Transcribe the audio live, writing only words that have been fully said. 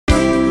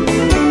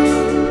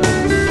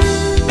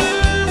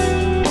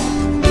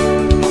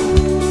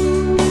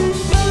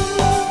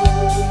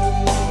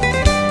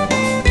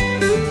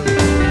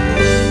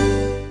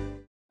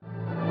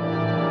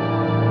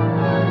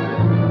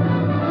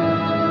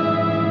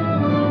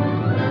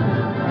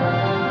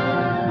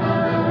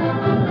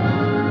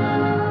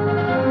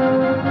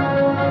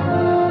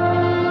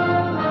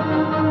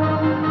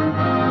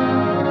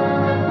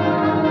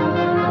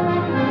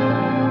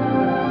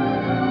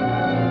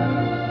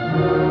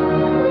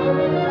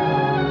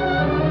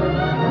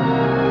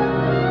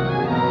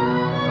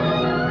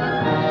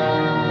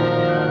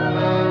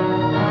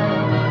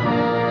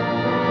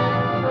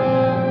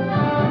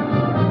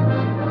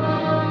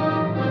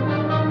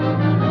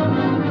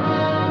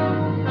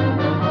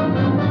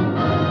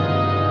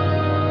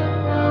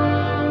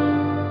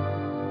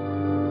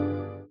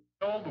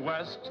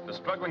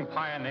struggling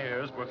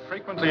pioneers were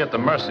frequently at the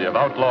mercy of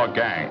outlaw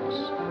gangs.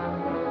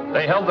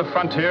 They held the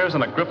frontiers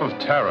in a grip of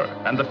terror,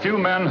 and the few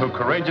men who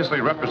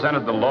courageously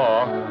represented the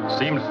law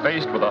seemed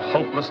faced with a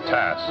hopeless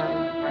task.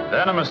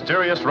 Then a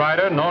mysterious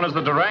rider known as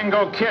the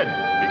Durango Kid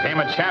became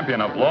a champion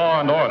of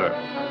law and order.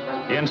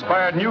 He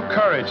inspired new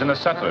courage in the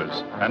settlers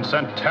and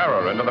sent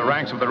terror into the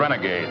ranks of the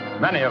renegade.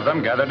 Many of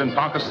them gathered in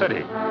Ponca City.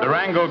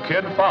 Durango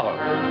Kid followed.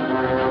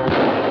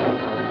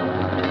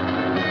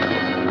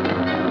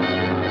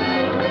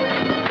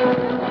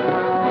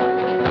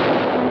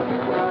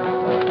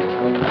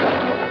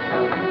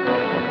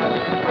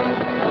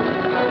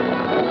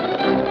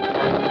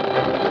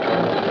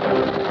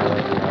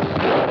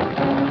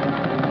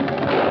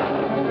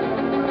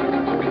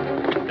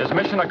 His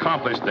mission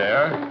accomplished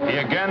there, he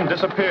again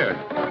disappeared.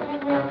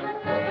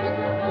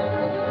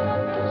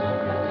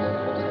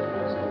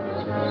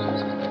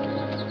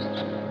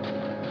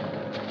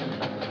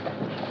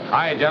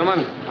 Hi,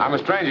 gentlemen. I'm a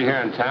stranger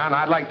here in town.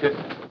 I'd like to...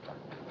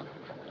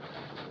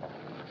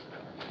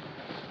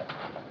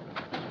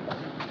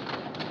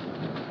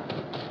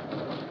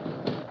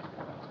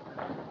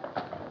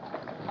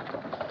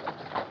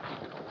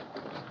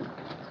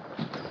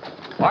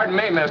 Pardon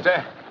me,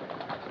 mister.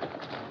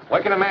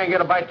 Where can a man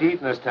get a bite to eat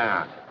in this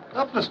town?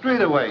 Up the street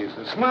a ways,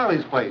 at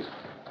Smiley's place.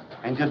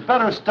 And you'd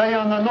better stay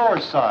on the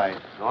north side.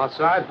 North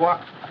side?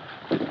 What?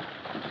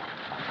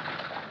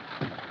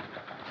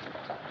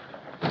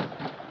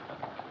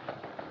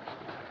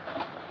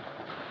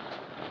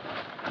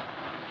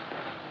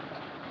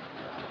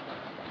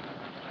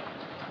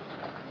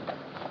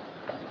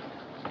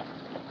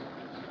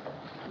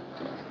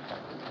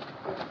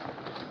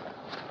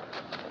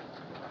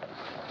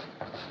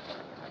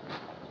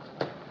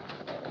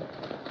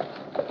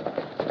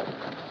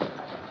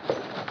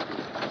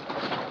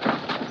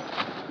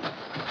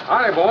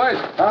 Howdy, boys.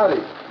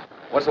 Howdy.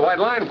 What's the white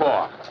line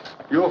for?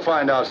 You'll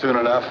find out soon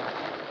enough.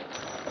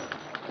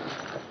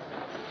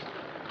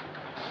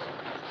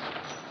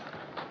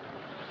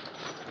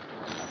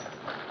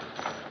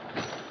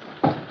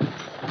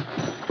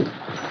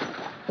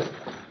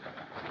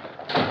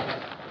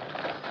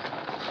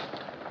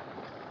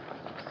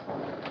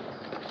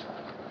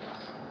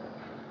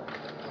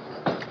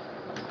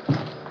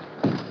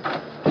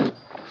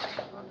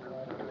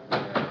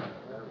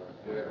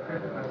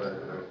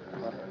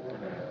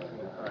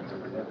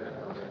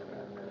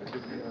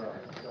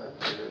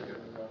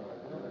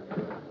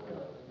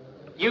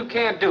 You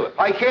can't do it.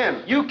 I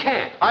can. You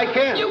can't. I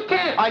can. You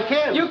can't. I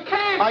can. You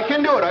can't. I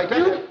can do it. I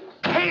can. You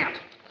can't.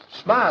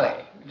 Smiley,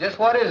 just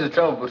what is the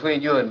trouble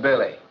between you and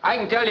Billy? I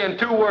can tell you in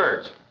 2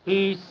 words.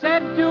 He said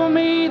to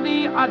me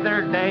the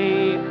other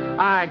day,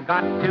 I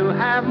got to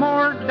have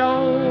more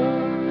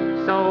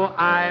dough. So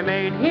I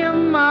made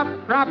him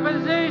a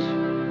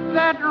proposition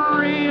that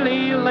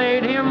really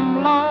laid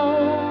him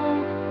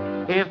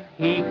low. If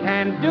he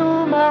can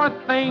do more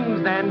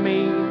things than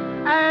me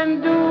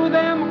and do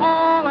them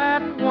all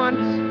at once,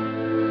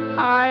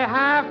 I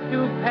have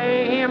to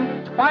pay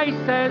him twice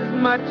as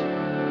much,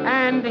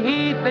 and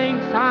he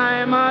thinks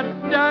I'm a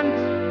dunce.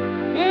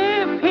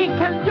 If he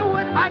can do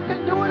it, I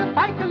can do it. If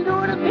I can do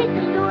it, if he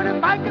can do it,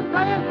 if I can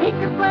play it, he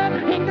can play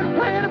it, he can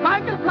play it, if I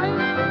can play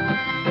it.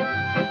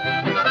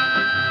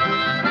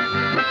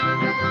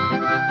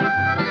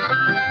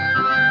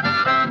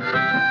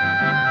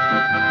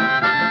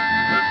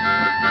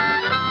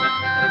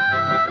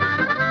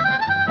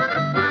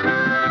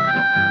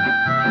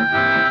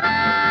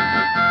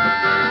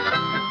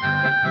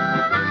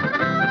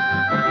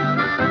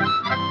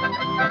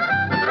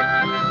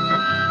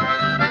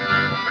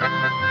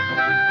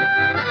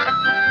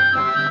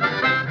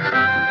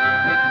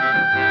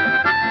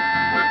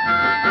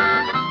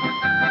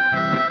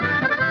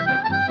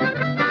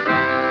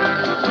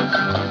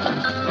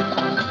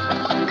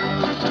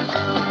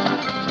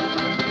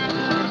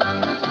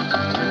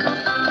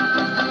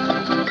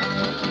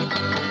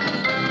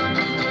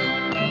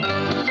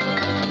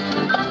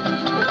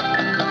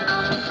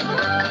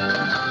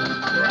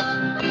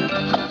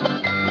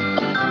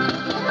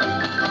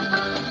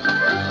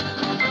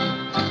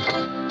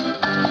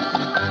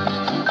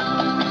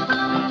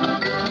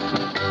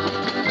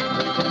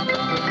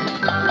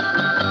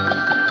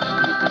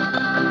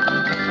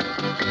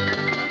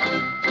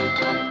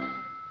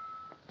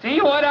 See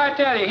what I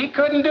tell you? He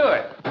couldn't do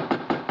it.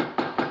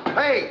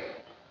 Hey,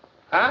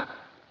 Huh?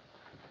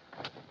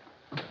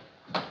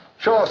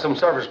 show us some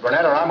service,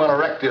 Burnette, or I'm going to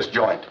wreck this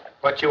joint.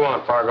 What you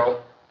want,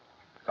 Fargo?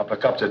 A couple of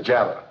cups of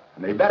Java,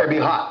 and they better be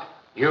hot.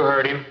 You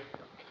heard him.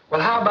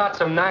 Well, how about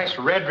some nice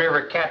Red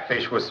River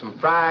catfish with some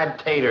fried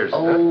taters?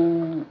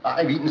 Oh,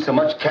 I've eaten so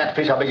much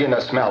catfish, I begin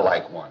to smell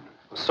like one.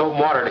 Soap and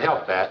water to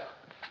help that.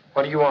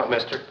 What do you want,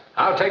 mister?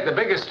 I'll take the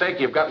biggest steak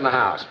you've got in the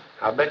house.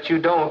 I'll bet you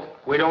don't.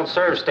 We don't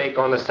serve steak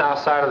on the south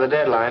side of the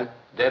deadline.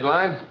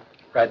 Deadline?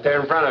 Right there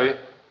in front of you.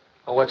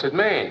 Well, what's it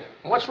mean?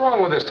 What's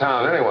wrong with this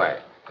town, anyway?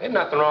 Ain't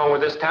nothing wrong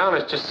with this town.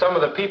 It's just some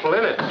of the people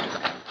in it.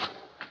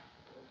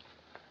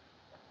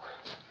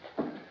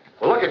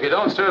 Well, look, if you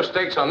don't serve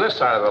steaks on this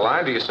side of the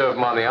line, do you serve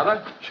them on the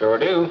other? Sure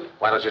do.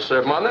 Why don't you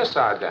serve them on this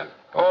side, then?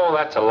 Oh,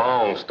 that's a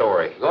long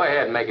story. Go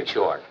ahead and make it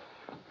short.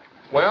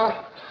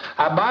 Well,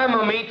 I buy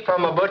my meat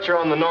from a butcher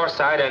on the north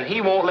side, and he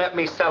won't let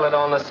me sell it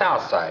on the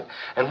south side.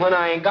 And when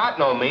I ain't got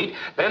no meat,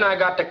 then I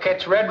got to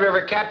catch Red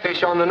River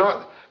catfish on the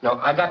north... No,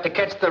 I got to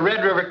catch the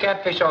Red River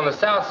catfish on the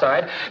south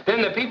side.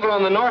 Then the people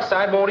on the north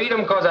side won't eat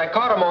them because I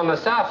caught them on the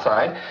south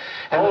side.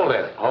 And...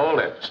 Hold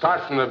it.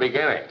 Start from the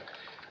beginning.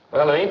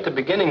 Well, it ain't the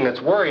beginning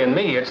that's worrying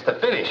me. It's the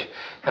finish.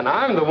 And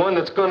I'm the one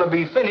that's going to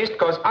be finished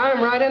because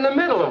I'm right in the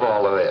middle of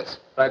all of this.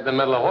 Right in the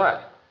middle of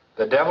what?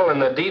 The devil in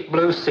the deep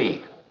blue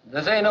sea.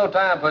 This ain't no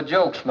time for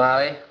jokes,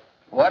 Smiley.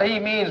 What he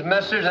means,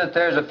 mister, is that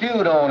there's a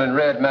feud on in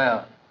Red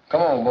Mountain.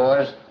 Come on,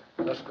 boys.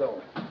 Let's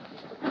go.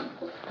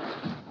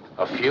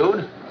 A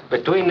feud?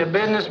 Between the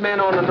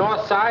businessmen on the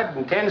north side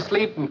and Ten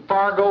Sleep and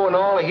Fargo and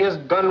all of his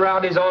gun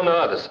rowdies on the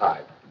other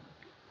side.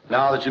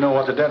 Now that you know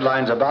what the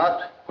deadline's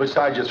about, which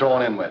side you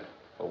throwing in with?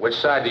 Well, which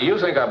side do you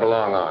think I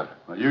belong on?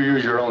 Well, you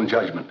use your own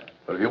judgment.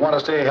 But if you want to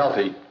stay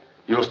healthy,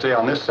 you'll stay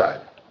on this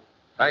side.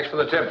 Thanks for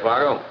the tip,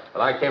 Fargo.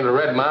 But I came to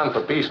Red Mountain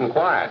for peace and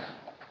quiet.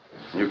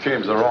 You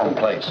came to the wrong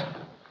place.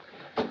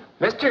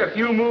 Mister, if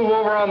you move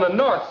over on the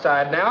north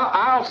side now,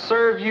 I'll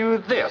serve you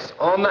this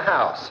on the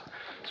house.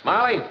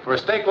 Smiley, for a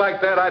steak like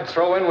that, I'd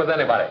throw in with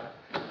anybody.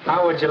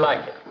 How would you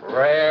like it?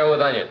 Rare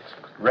with onions.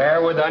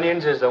 Rare with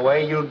onions is the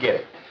way you get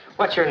it.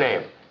 What's your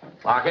name?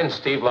 Larkin,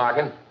 Steve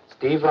Larkin.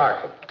 Steve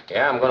Larkin.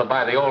 Yeah, I'm going to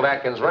buy the old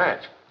Atkins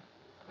Ranch.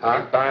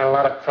 I'm buying a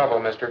lot of trouble,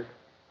 mister.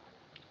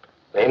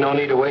 There ain't no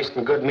need of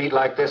wasting good meat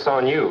like this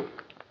on you.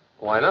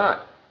 Why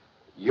not?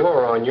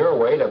 You're on your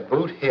way to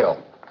Boot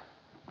Hill.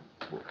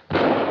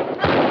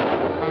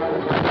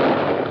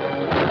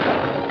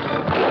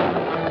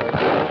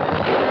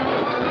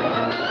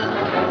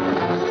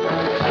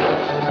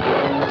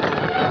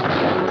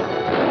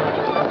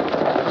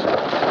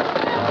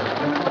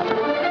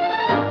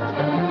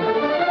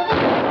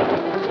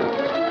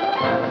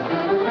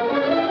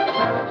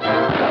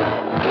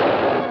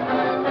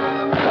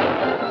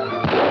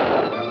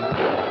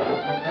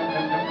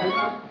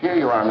 Here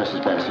you are,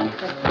 Mrs. Benson.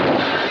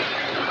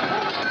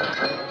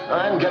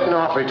 I'm getting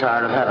awfully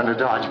tired of having to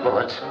dodge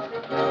bullets.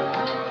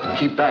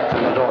 Keep back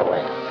from the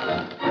doorway.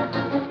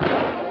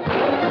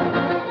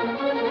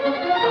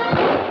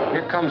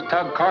 Here comes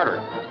Tug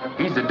Carter.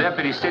 He's the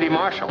deputy city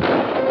marshal.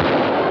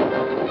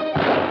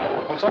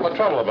 What's all the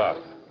trouble about?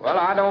 Well,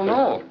 I don't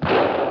know.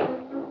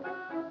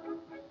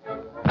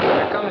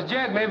 Here comes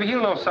Jed. Maybe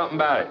he'll know something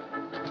about it.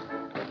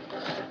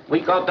 We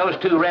caught those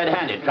two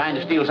red-handed trying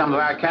to steal some of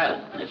our cattle.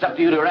 It's up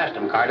to you to arrest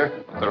them, Carter.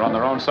 They're on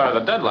their own side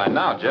of the deadline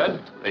now, Jed.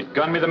 They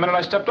gunned me the minute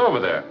I stepped over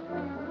there.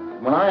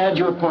 When I had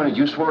you appointed,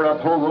 you swore to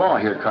uphold the law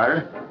here,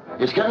 Carter.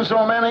 It's getting so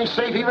a man ain't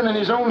safe even in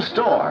his own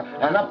store.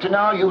 And up to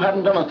now, you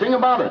haven't done a thing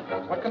about it.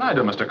 What can I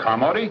do, Mr.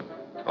 Carmody?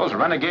 Those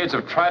renegades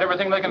have tried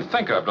everything they can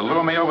think of to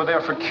lure me over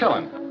there for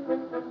killing.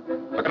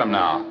 Look at them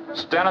now,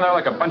 standing there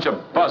like a bunch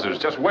of buzzards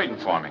just waiting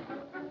for me.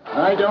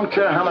 I don't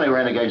care how many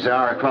renegades there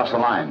are across the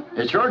line.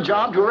 It's your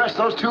job to arrest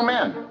those two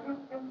men.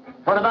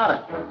 What about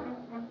it?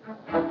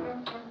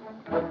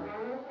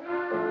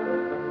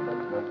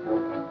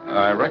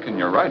 I reckon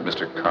you're right,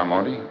 Mr.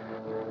 Carmody.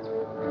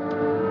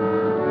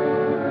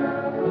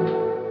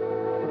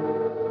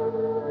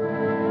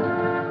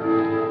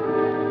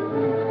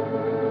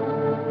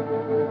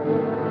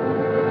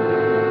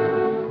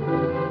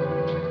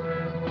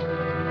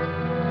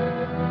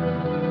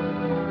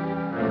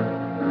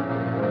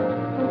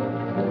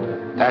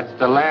 That's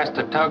the last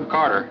of Tug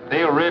Carter.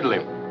 They'll riddle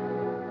him.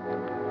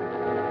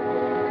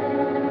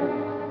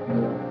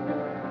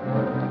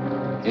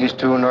 He's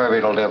too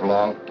nervy to live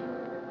long.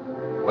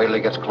 Wait till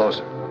he gets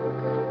closer.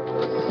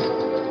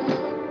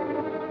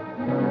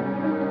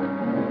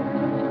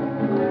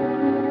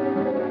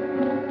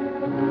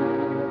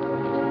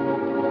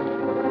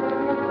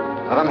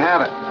 Let him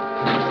have it.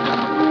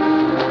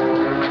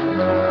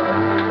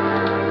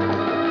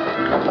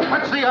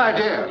 What's the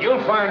idea?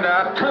 You'll find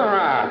out. Turn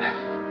around.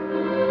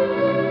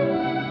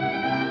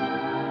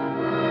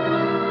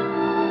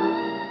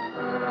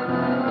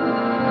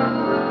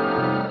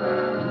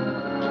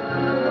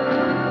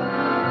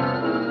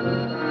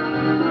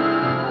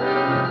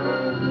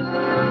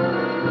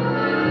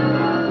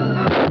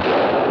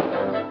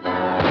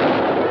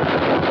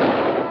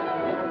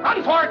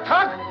 Run for it,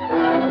 Tug!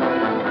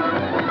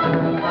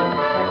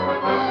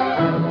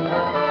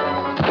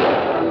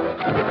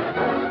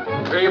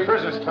 Here are your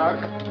prisoners, Tug.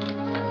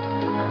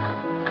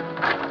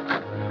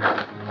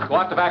 Go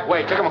out the back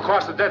way. Take them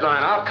across the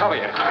deadline. I'll cover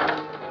you.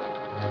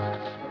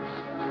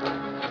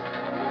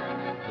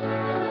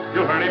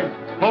 You heard him.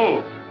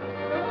 Move.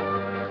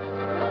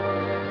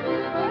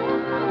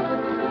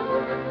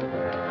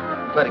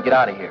 Better get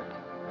out of here.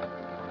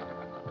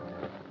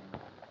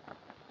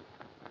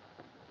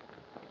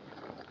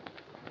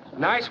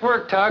 Nice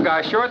work, Tug.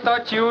 I sure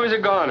thought you was a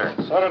goner.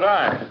 So did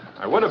I.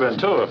 I would have been,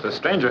 too, if the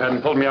stranger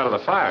hadn't pulled me out of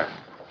the fire.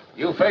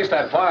 You faced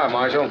that fire,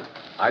 Marshal.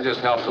 I just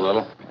helped a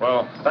little.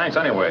 Well, thanks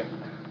anyway.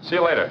 See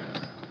you later.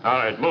 All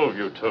right, move,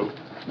 you two.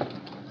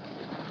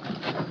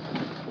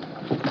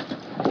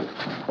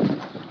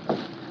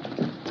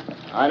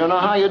 I don't know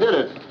how you did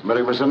it, but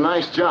it was a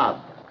nice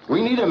job.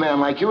 We need a man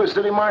like you as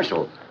city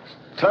marshal.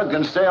 Tug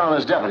can stay on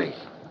as deputy.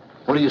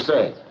 What do you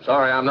say?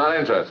 Sorry, I'm not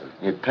interested.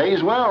 It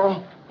pays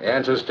well. The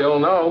answer's still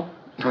no.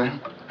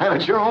 Have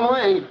it your own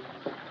way.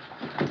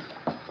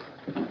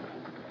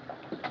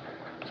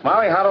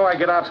 Smiley, how do I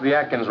get out to the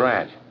Atkins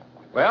Ranch?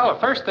 Well, the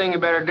first thing you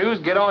better do is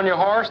get on your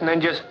horse and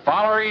then just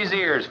follow his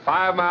ears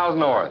 5 miles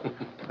north.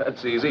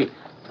 That's easy.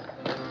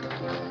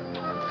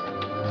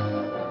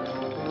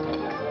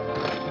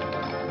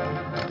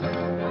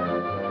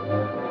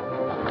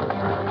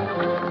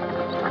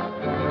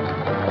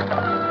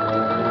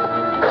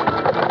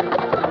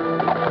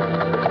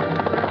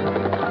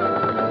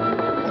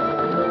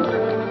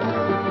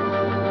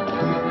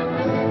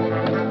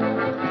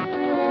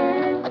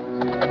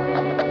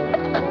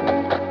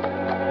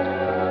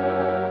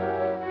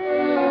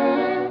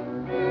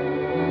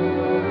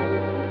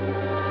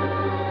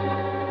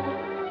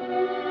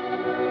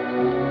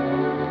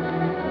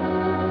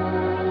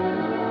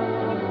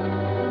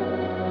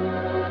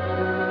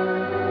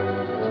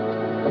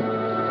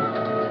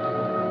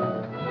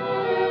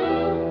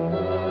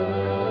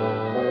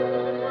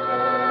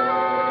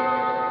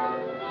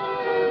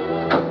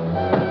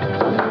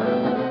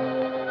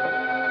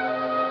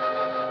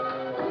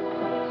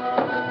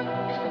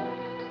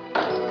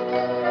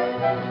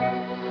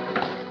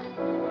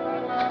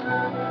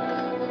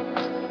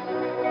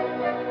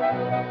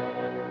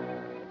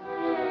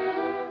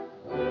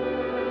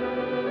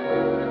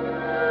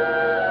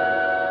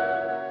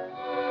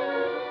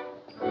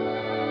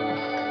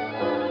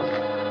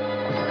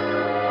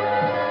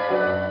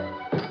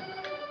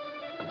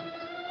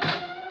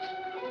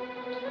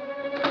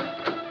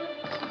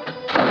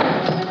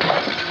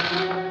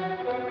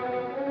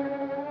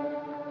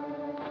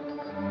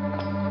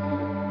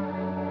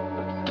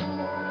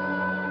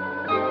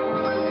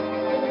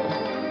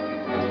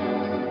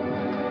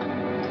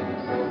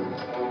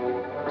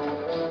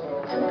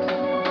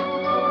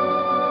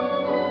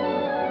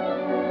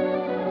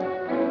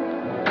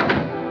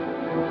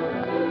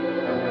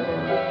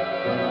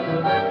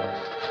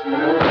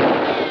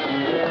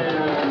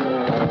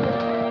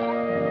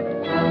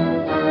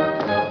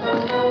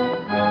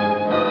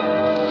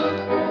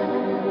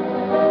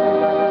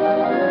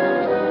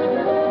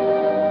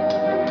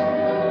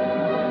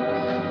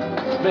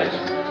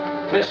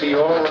 Miss, are you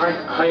all right?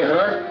 Are you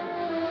hurt?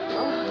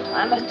 Oh,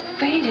 I must have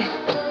fainted.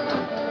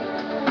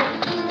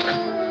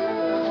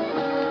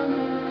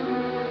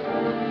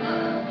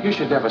 You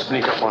should never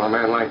sneak up on a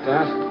man like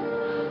that.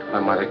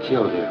 I might have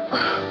killed you.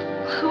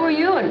 Who are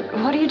you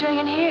and what are you doing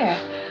in here?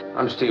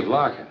 I'm Steve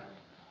Larkin.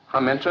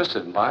 I'm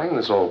interested in buying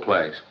this old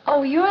place.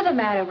 Oh, you're the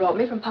man who wrote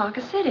me from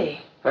Ponca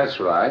City.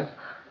 That's right.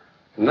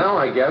 Now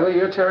I gather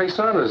you're Terry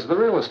Saunders, the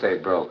real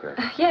estate broker.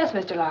 Yes,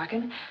 Mr.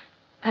 Larkin.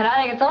 And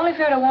I think it's only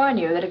fair to warn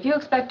you that if you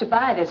expect to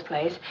buy this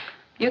place,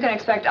 you can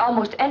expect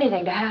almost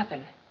anything to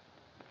happen.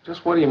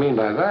 Just what do you mean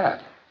by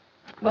that?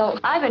 Well,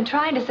 I've been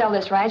trying to sell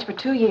this ranch for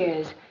 2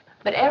 years,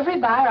 but every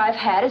buyer I've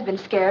had has been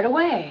scared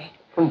away.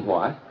 From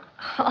what?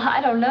 Well,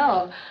 I don't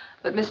know,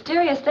 but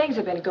mysterious things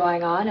have been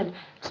going on, and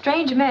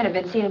strange men have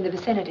been seen in the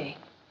vicinity.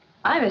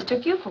 I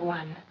mistook you for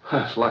one.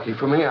 It's lucky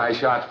for me I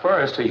shot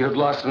first, or you'd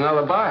lost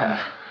another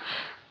buyer.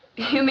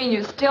 You mean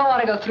you still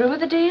want to go through with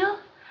the deal?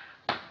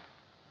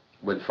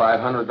 Would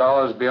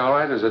 $500 be all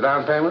right as a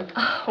down payment?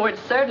 Oh, it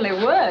certainly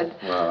would.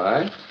 All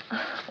right.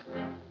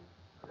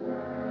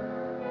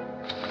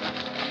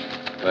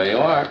 There you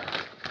are.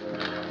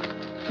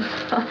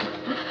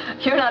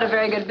 You're not a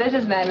very good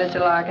businessman,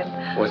 Mr. Larkin.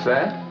 What's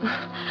that?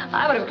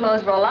 I would have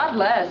closed for a lot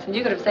less, and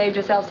you could have saved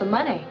yourself some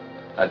money.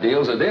 A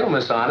deal's a deal,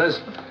 Miss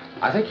Saunders.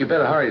 I think you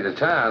better hurry to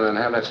town and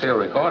have that sale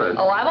recorded.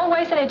 Oh, I won't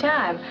waste any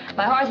time.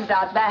 My horse is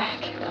out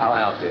back. I'll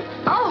help you.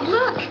 Oh,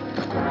 look!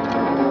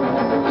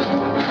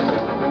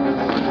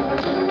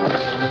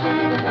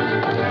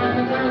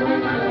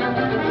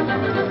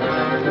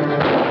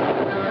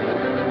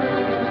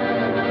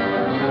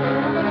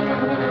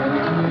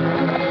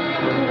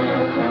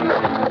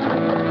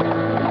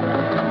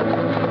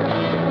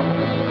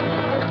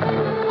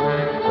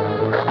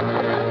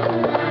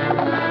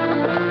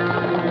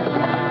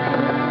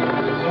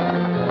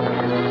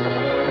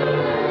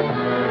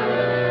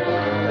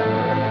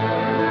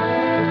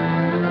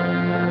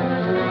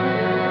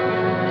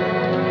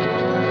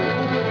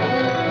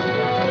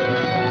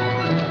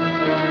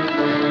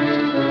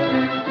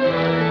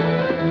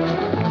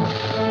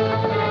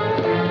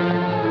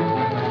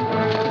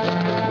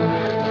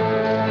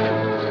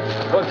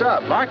 What's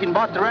up? Larkin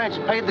bought the ranch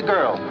and paid the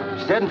girl.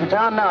 She's heading for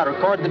town now to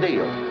record the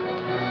deal.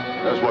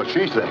 That's what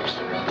she thinks.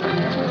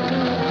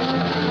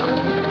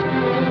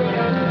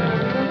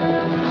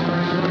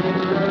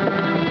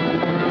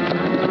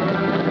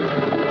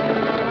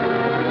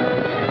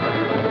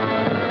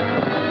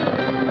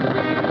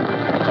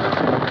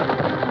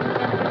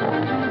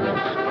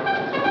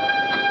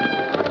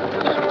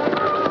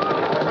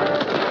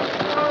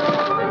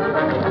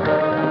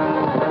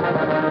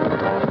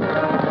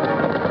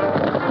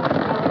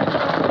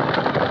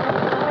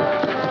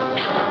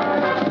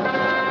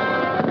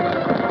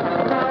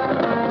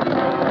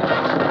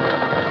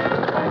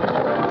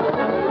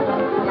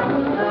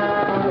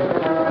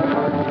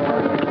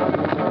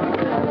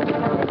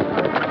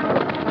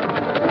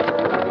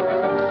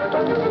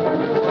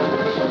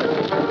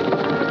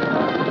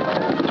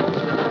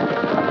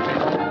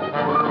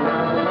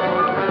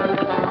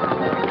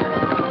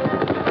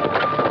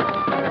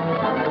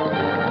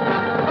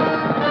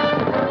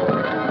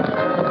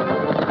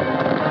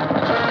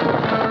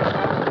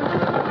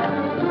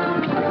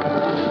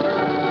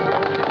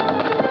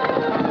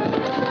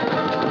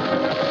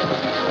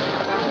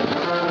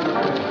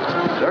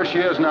 she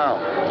is now.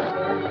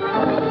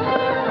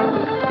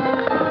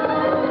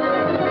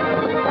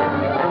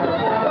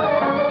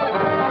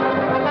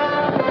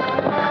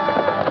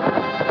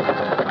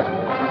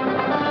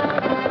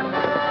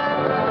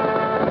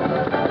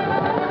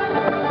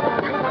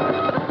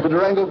 The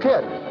Durango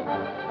kid.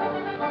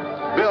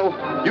 Bill,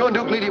 you and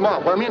Duke lead him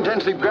off while me and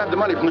Ten Sleep grab the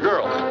money from the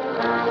girls.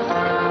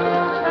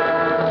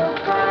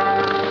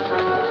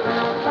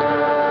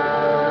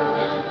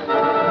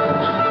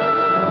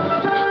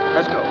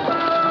 Let's go.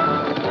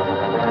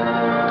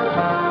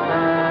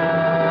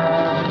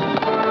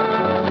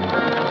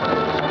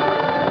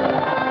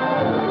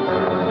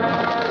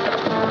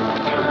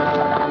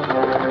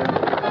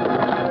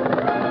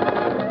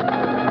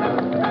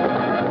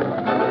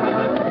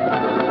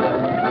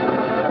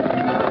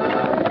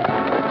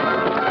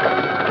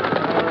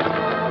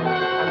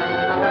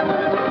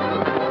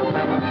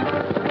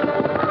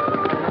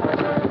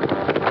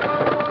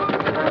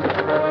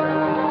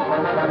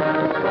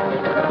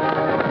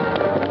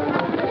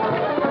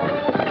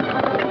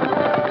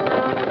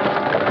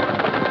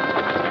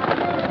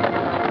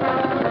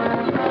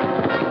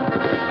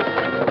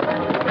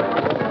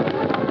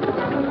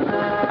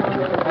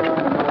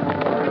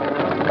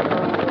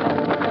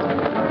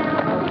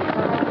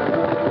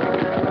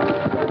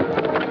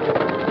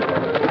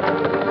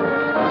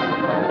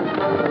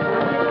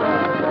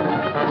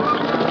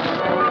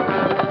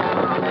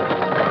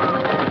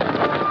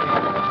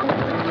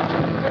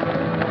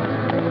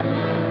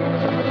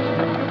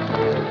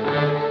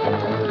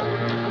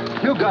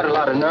 Got a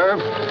lot of nerve.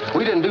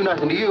 We didn't do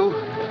nothing to you.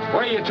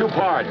 What are you two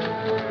pards?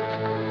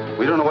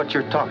 We don't know what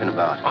you're talking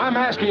about. I'm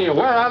asking you,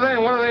 where are they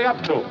and what are they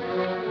up to?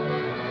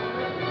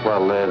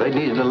 Well, they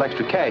needed a little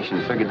extra cash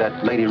and figured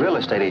that lady real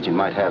estate agent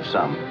might have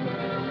some.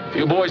 If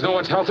you boys know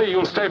what's healthy,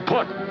 you'll stay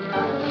put.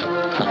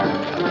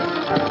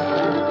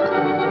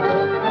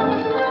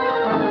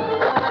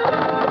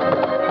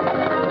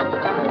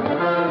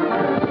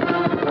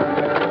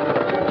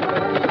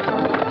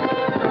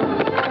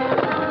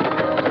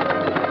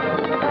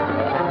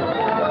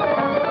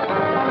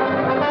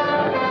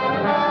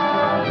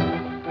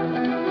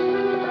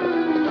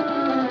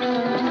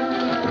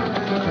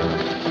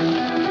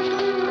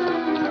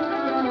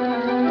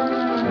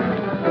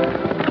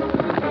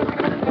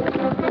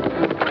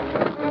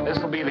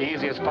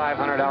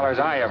 $500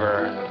 I ever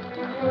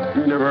earned.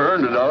 You never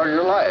earned $1 in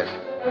your life.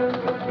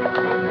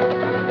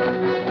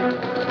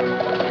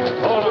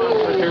 Hold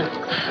on, Richard.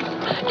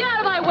 Get out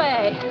of my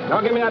way.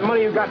 Now give me that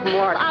money you got from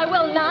work. I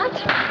will not.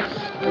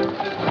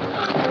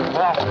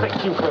 I'll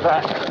fix you for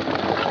that.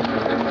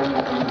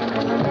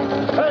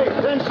 Hey,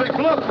 Ten Sleep,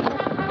 look!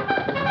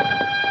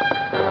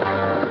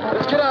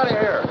 Let's get out of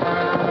here.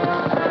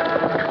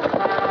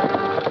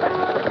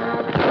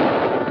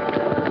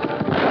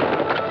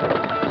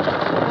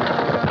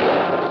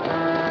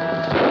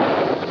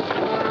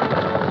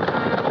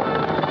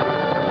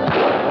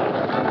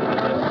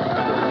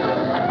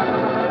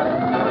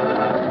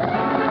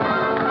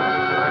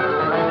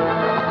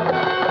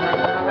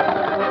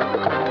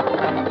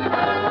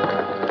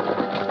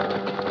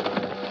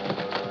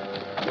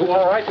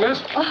 All right,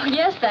 miss? Oh,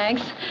 yes,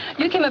 thanks.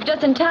 You came up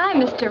just in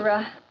time,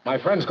 Mr. My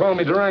friends call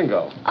me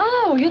Durango.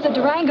 Oh, you're the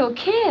Durango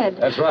kid.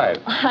 That's right.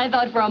 I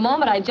thought for a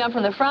moment I'd jump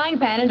from the frying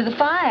pan into the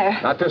fire.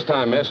 Not this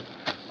time, miss.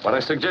 But I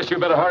suggest you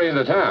better hurry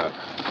into town.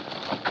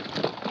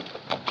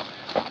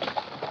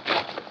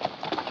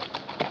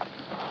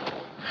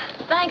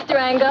 Thanks,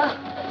 Durango.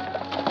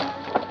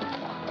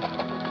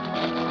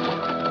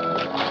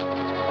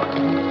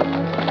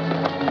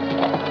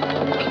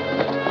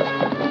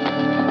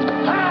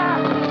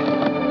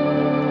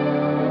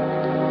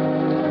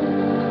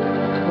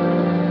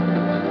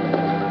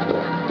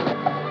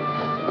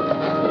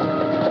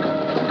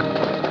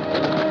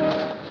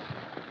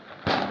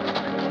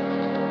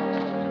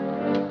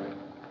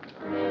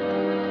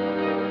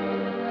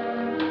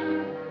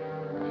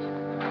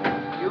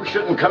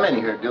 Shouldn't come in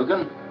here,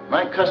 Dugan.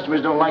 My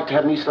customers don't like to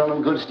have me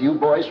selling goods to you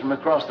boys from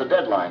across the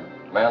deadline.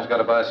 Man's got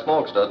to buy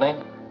smokes, doesn't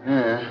he?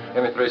 Yeah.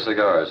 Give me 3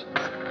 cigars.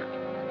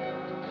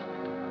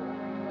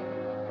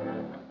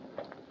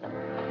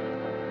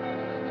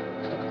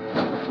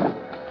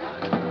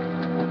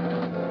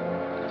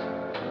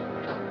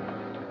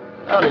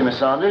 Howdy, Miss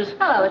Saunders.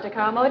 Hello, Mr.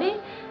 Carmody.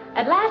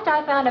 At last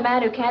I found a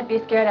man who can't be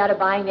scared out of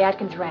buying the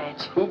Atkins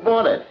Ranch. Who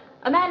bought it?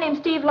 A man named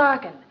Steve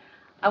Larkin.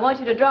 I want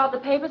you to draw up the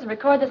papers and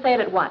record the sale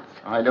at once.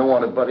 I don't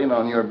want to butt in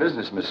on your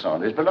business, Miss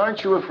Saunders, but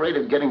aren't you afraid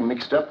of getting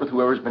mixed up with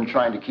whoever's been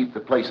trying to keep the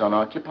place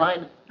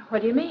unoccupied?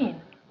 What do you mean?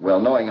 Well,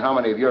 knowing how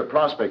many of your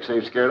prospects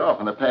they've scared off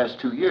in the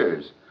past 2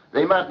 years,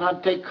 they might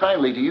not take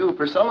kindly to you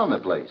for selling the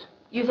place.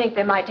 You think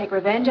they might take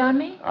revenge on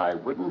me? I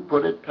wouldn't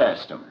put it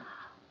past them.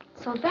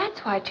 So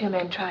that's why 2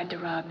 men tried to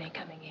rob me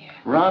coming here.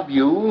 Rob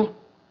you?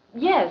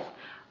 Yes.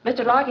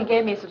 Mr. Larkin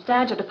gave me a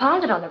substantial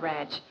deposit on the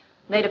ranch.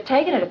 They'd have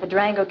taken it if the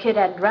Durango kid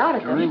hadn't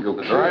routed them. Durango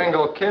The kid?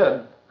 Durango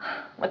kid?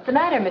 What's the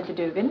matter, Mr.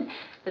 Dugan?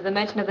 Does the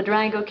mention of the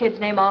Durango kid's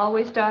name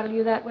always startle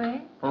you that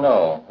way?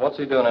 No. What's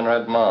he doing in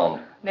Red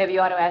Mound? Maybe you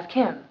ought to ask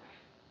him.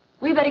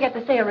 We better get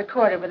the sale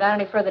recorded without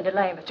any further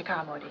delay, Mr.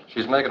 Carmody.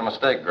 She's making a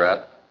mistake,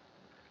 Grat.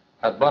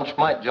 That bunch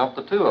might jump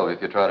the two of you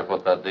if you try to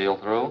put that deal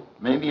through.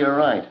 Maybe you're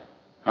right.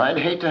 I'd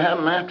hate to have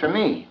them after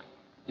me.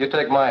 You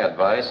take my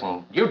advice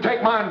and... You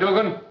take mine,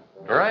 Dugan.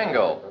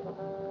 Durango.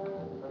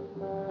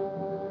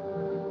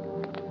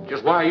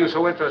 Just why are you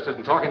so interested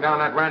in talking down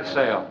that ranch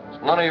sale?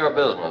 It's none of your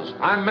business.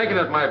 I'm making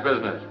it my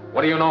business.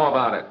 What do you know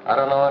about it? I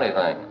don't know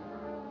anything.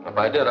 If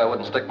I did, I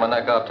wouldn't stick my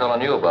neck out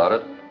telling you about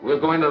it. We'll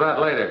go into that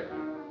later.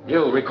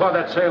 You, record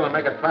that sale and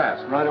make it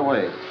fast. Right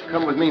away.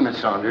 Come with me, Miss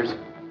Saunders.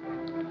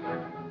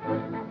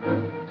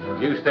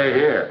 You stay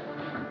here.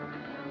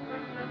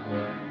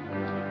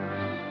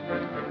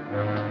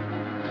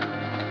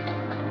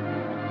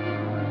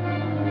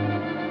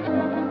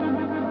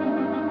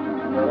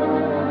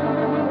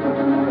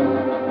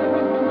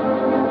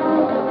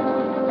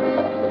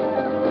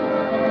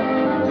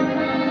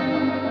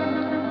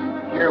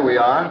 Here we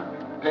are,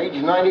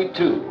 page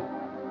 92,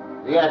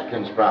 the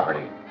Atkins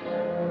property.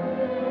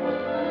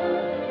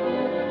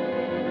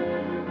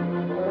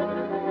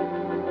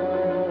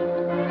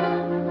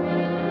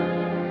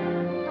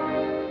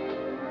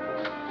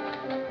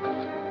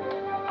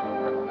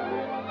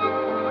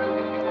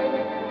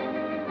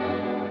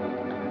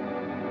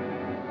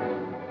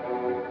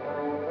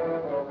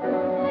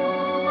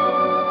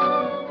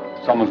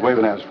 Someone's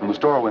waving at us from the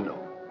store window.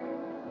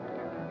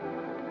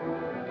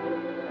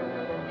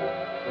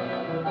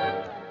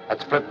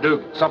 That's Flip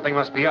Duke. Something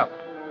must be up.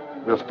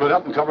 We'll split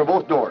up and cover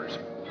both doors.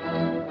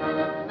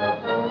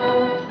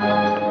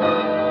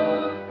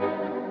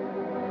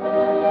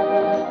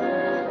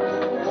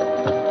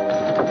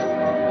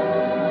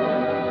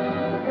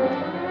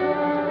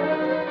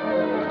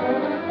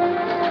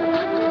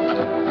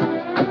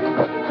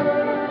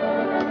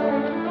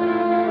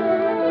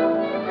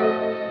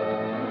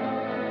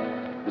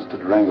 Mr.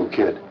 Durango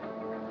Kid.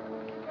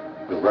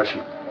 We'll rush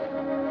him.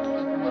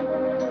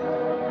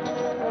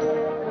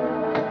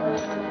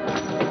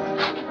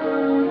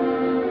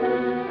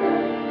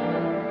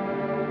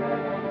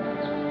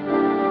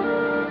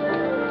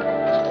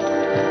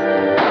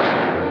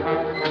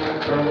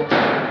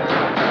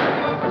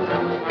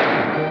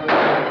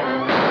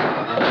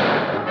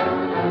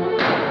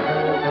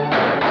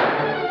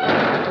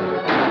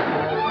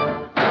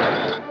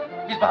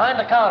 Behind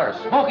the counter.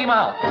 Smoke him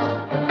out.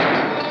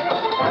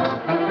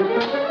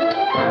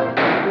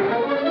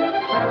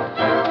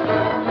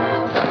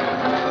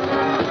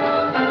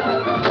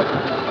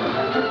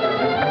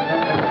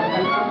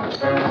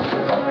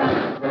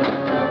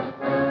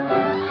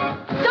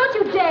 Don't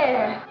you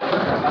dare!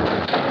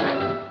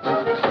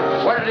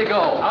 Where did he go?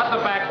 Out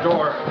the back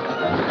door.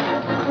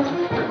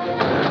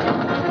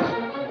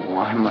 Oh,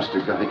 I must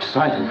have got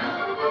excited.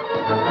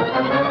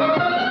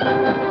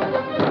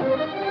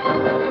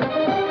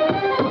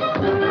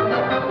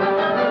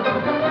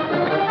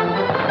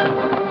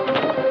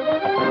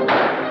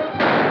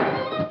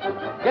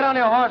 Get on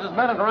your horses,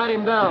 men, and ride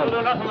him down. You'll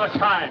do nothing but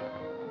time.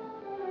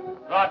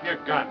 Drop your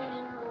guns.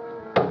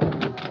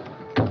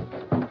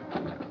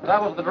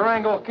 That was the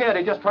Durango Kid.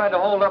 He just tried to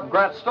hold up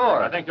Grat's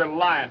store. I think you're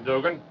lying,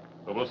 Dugan.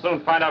 But we'll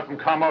soon find out from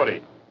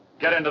Carmody.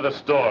 Get into the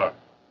store.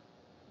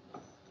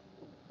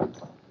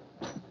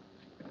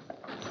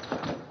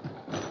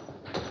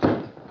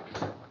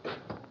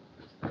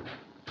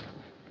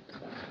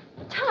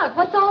 Tug,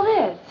 what's all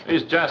this?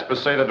 These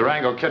Jaspers say the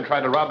Durango Kid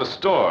tried to rob the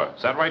store.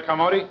 Is that right,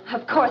 Carmody?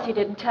 Of course he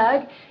didn't,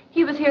 Tug.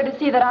 He was here to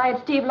see that I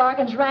had Steve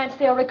Larkin's ranch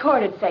sale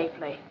recorded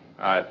safely.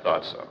 I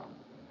thought so.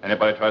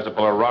 Anybody tries to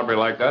pull a robbery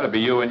like that, it'll be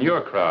you and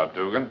your crowd,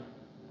 Dugan.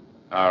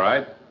 All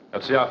right.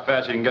 Let's see how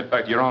fast you can get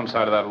back to your own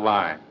side of that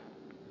line.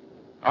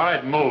 All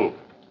right, move.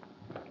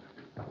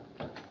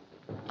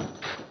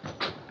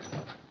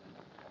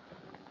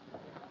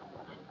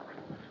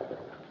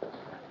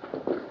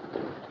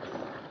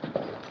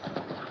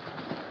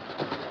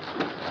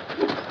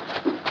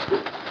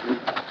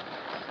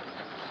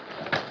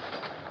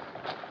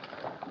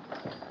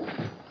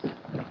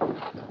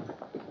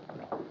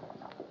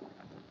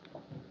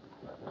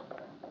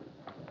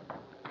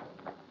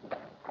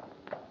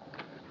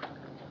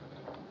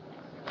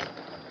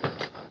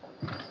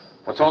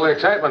 What's all the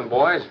excitement,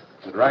 boys?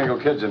 The Durango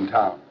Kid's in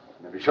town.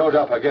 And if he shows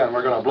up again,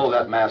 we're going to blow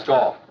that mask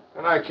off.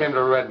 And I came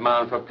to Red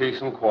Mountain for peace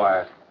and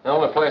quiet. The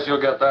only place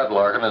you'll get that,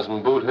 Larkin, is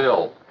in Boot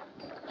Hill.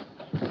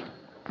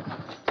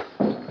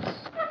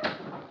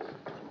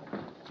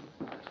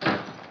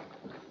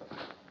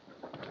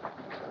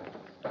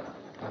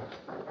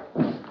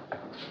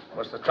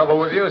 What's the trouble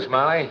with you,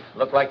 Smiley?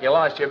 Looked like you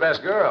lost your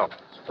best girl.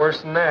 It's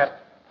worse than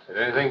that. Could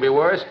anything be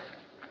worse?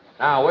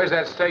 Now, where's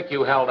that steak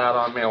you held out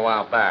on me a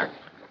while back?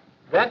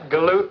 That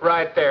galoot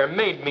right there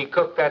made me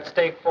cook that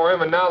steak for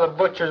him, and now the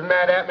butcher's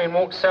mad at me and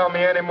won't sell me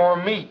any more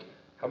meat.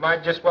 I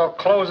might just well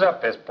close up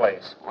this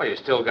place. Well, you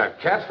still got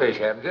catfish,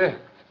 haven't you?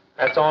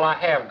 That's all I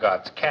have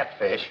got's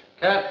catfish.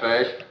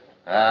 Catfish?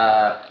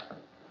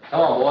 Come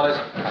on, boys.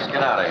 Let's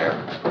get out of here.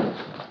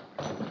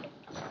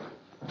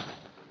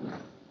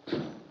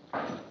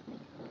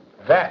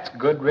 That's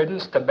good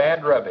riddance to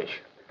bad rubbish.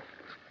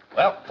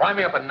 Well, fry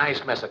me up a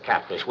nice mess of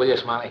catfish, will you,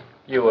 Smiley?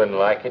 You wouldn't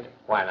like it.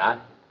 Why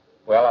not?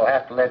 Well, I'll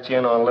have to let you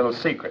in on a little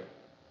secret.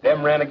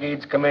 Them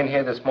renegades come in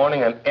here this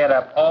morning and ate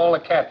up all the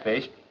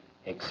catfish,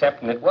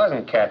 excepting it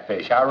wasn't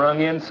catfish. I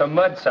rung in some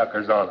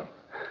mudsuckers on them.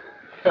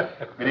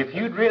 But if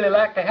you'd really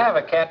like to have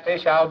a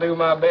catfish, I'll do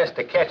my best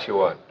to catch you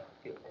one.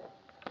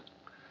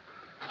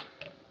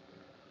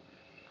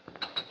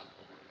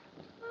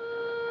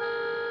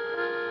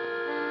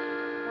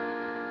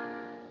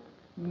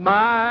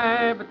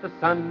 My, but the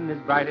sun is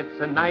bright, it's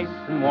so nice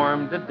and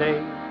warm today.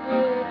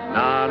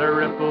 Not a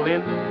ripple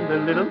in the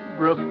little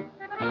brook.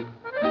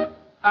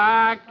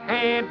 I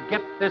can't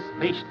get this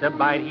fish to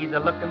bite, he's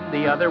a-looking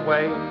the other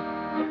way.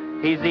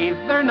 He's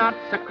either not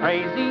so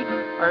crazy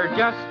or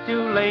just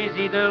too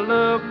lazy to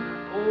look.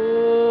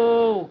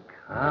 Oh,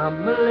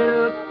 come a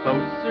little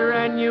closer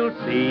and you'll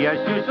see, as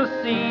you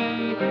shall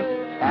see,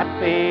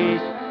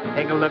 catfish.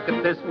 Take a look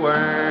at this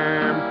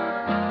worm.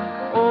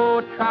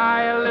 Oh,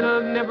 try a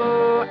little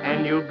nibble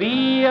and you'll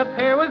be up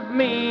here with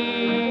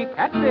me.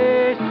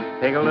 Catfish,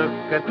 take a look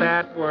at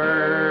that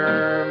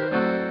worm.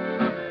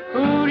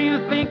 Who do you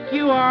think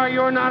you are?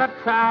 You're not a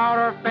trout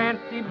or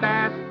fancy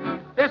bass.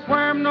 This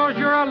worm knows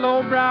you're a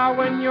lowbrow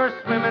when you're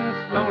swimming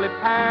slowly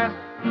past.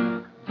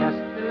 Just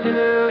a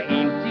little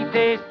eensy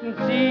taste and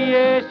see,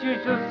 yes, you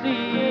shall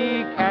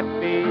see.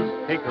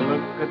 Catfish, take a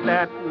look at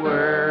that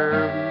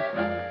worm.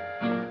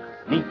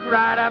 Sneak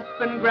right up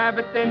and grab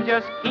it, then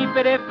just keep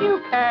it if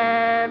you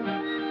can.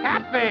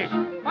 Catfish,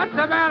 what's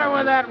the matter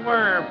with that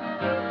worm?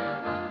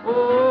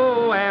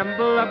 Oh,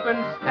 amble up and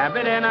stab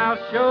it, and I'll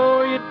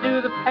show you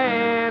to the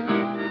pan.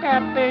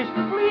 Catfish,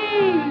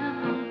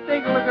 please,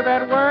 take a look at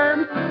that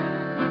worm.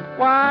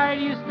 Why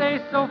do you stay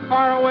so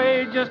far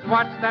away? Just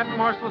watch that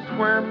morsel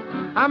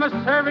squirm. I'm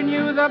a-serving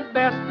you the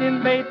best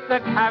in bait, the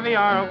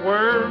caviar of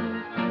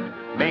worms.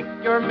 Make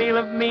your meal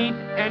of meat,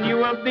 and you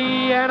will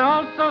be and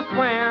also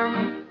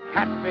swam.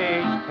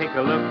 Catfish, take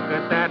a look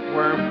at that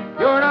worm.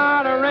 You're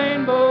not a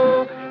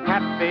rainbow.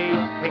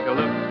 Catfish, take a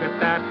look at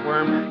that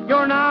worm.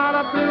 You're not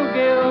a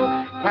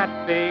bluegill.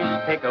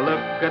 Catfish, take a look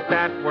at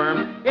that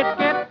worm. It's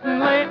getting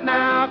late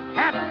now.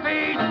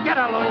 Catfish, get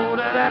a load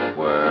of that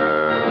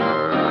worm.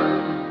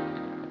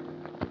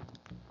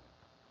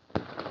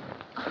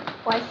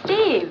 Why,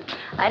 Steve,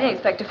 I didn't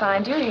expect to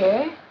find you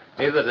here.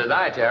 Neither did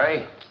I,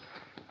 Terry.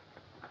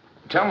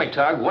 Tell me,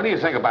 Tug, what do you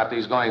think about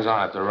these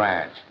goings-on at the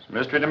ranch? It's a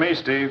mystery to me,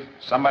 Steve.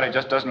 Somebody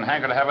just doesn't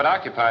hanker to have it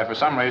occupied for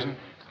some reason.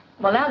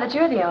 Well, now that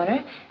you're the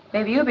owner,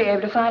 maybe you'll be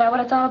able to find out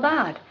what it's all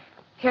about.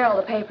 Here are all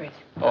the papers.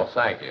 Oh,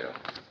 thank you.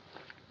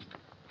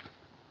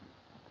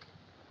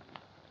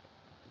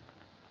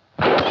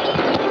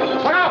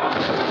 Look out!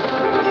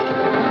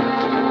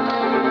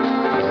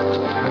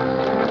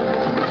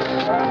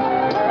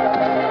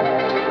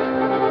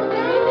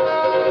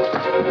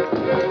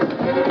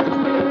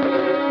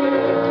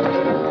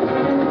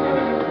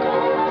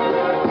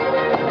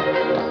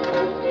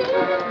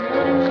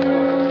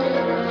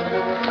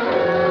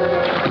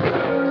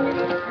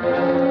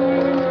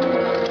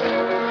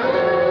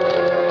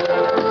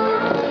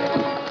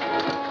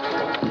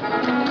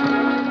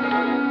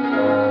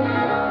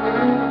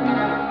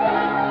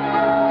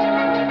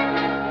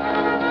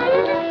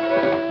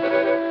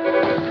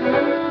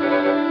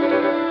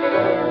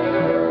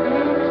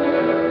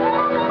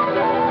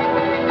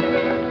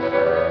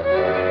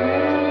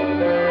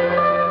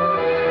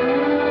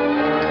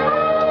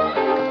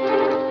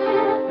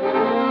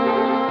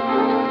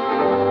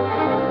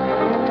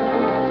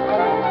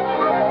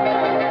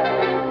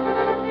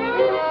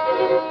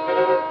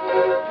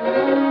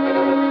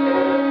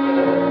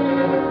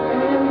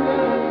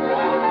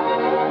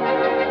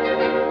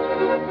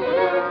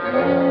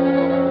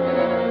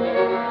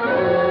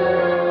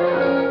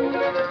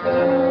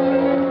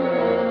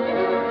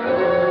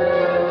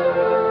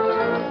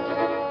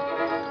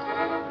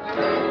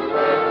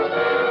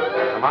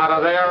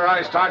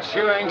 Start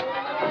shooting.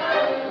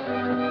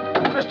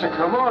 Mr.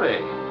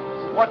 Camorti.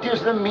 What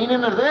is the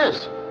meaning of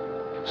this?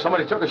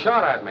 Somebody took a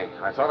shot at me.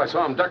 I thought I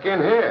saw him duck in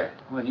here.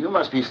 Well, you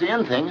must be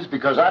seeing things,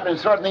 because I've been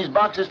sorting these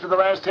boxes for the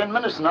last 10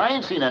 minutes, and I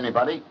ain't seen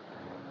anybody.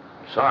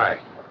 Sorry.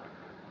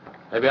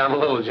 Maybe I'm a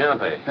little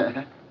jumpy.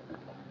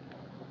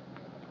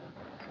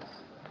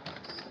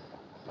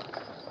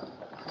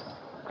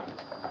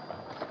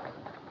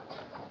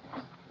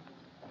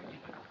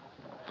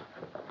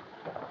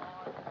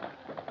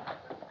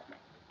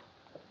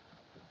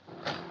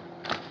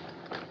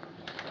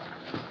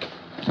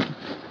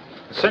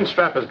 Cinch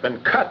strap has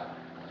been cut.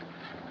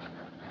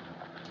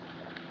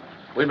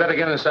 We'd better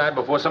get inside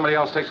before somebody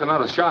else takes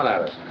another shot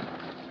at us.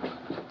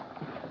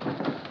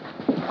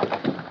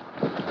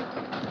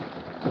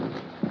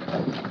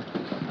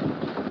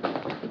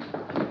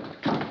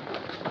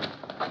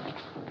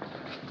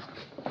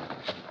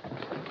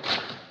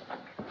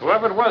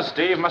 Whoever it was,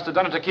 Steve, must have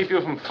done it to keep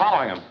you from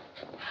following him.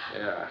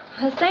 Yeah.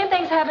 The same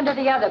thing's happened to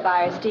the other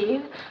buyers,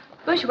 Steve.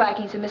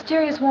 Bushwhackings and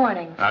mysterious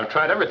warnings. I've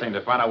tried everything to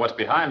find out what's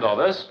behind all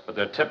this, but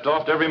they're tipped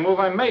off to every move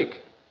I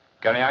make.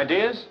 Got any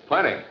ideas?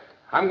 Plenty.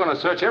 I'm going to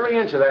search every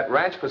inch of that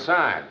ranch for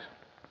signs.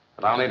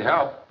 but I'll need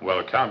help.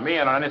 Well, count me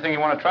in on anything you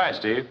want to try,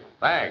 Steve.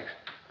 Thanks.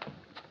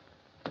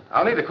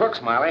 I'll need the cook,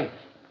 Smiley.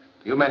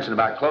 You mentioned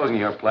about closing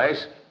your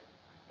place.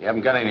 You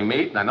haven't got any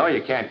meat, and I know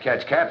you can't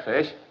catch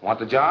catfish. Want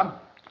the job?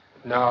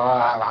 No,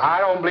 I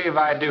don't believe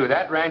I do.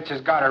 That ranch has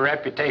got a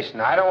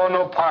reputation. I don't want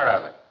no part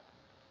of it.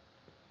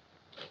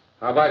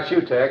 How about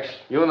you, Tex?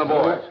 You and the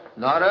boys?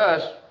 Not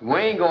us. We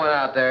ain't going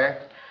out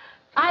there.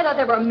 I thought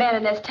there were men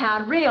in this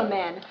town, real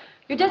men.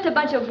 You're just a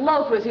bunch of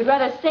loafers who'd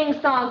rather sing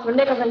songs for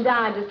nickels and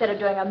dimes instead of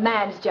doing a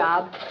man's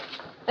job.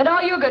 And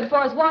all you're good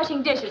for is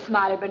washing dishes,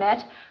 Smiley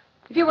Burnette.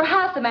 If you were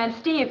half the man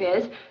Steve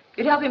is,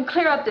 you'd help him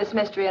clear up this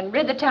mystery and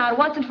rid the town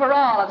once and for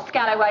all of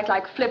scallywags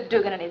like Flip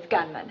Dugan and his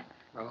gunmen.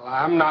 Well,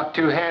 I'm not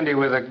too handy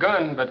with a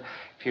gun, but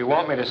if you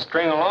want me to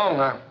string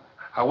along,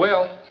 I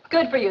will.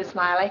 Good for you,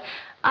 Smiley.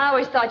 I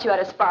always thought you had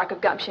a spark of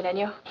gumption in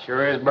you.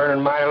 Sure is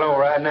burning mighty low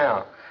right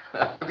now.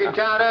 You can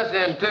count us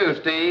in,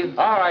 too, Steve.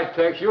 All right,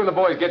 Tex. You and the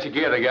boys get your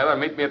gear together and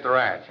meet me at the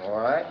ranch. All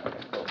right.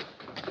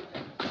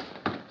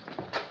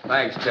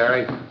 Thanks,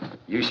 Terry.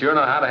 You sure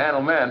know how to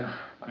handle men.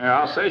 Yeah,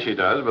 I'll say she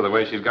does, by the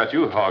way she's got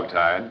you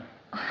hog-tied.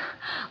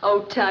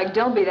 Oh, Tug,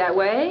 don't be that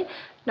way.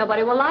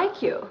 Nobody will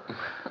like you.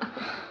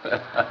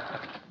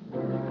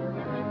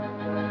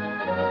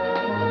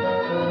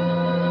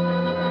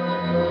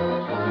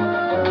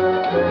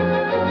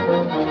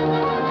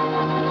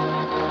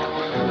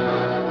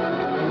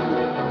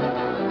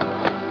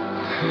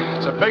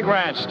 It's a big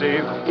ranch,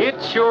 Steve.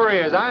 It sure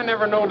is. I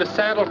never knowed the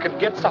saddle could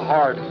get so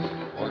hard.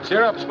 Well,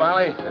 cheer up,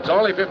 Smiley. It's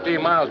only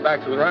 15 miles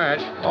back to the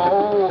ranch.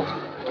 Oh,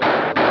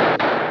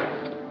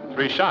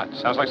 3 shots.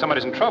 Sounds like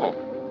somebody's in trouble.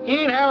 he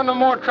ain't having no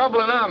more trouble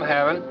than I'm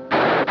having.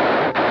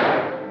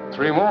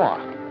 3 more.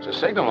 It's a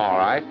signal, all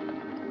right.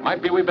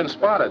 Might be we've been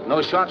spotted.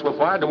 No shots were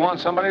fired to warn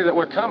somebody that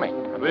we're coming.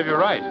 I believe you're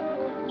right.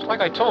 It's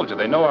like I told you.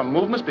 They know our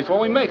movements before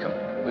we make them.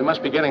 We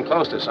must be getting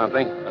close to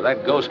something. Or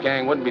that ghost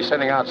gang wouldn't be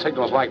sending out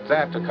signals like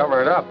that to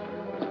cover it up.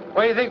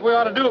 What do you think we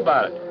ought to do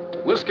about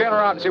it? We'll scatter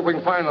out and see if we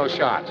can find those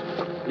shots.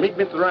 Meet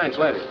me at the ranch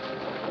later.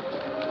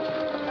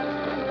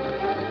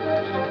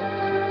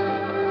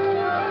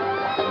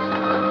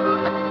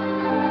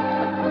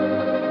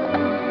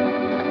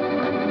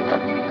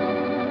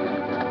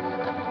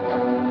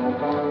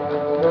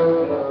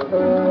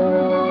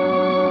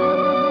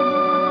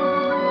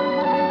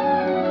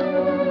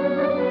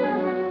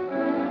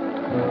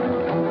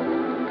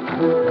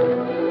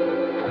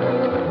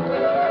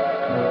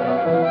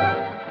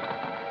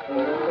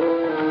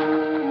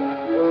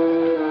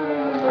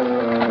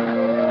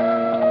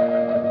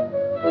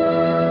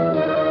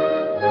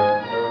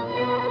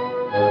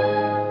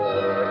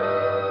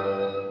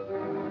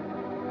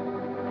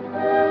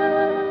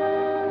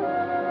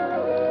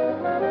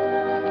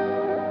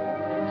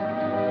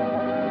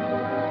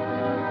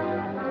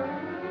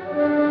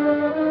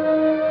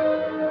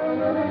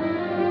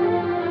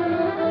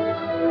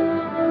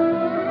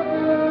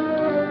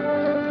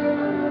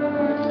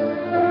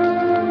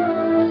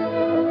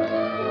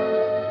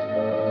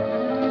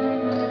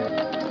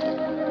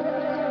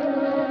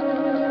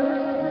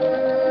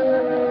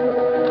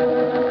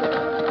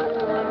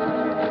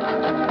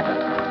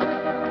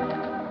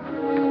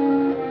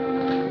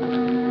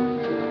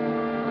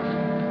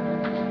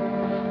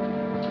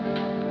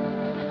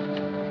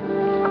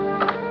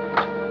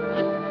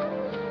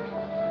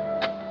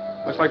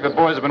 Looks like the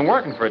boys have been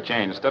working for a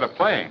change instead of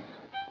playing.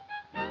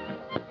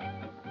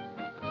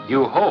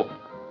 You hope.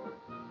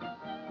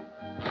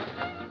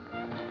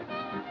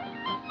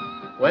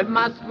 When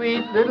my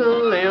sweet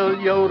little Lil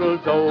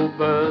yodels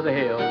over the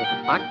hill,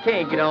 I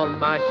can't get on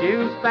my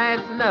shoes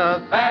fast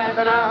enough. Fast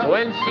enough.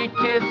 When she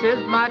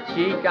kisses my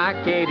cheek, I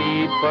can't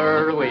eat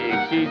for a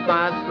week. She's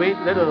my sweet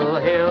little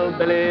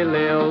hillbilly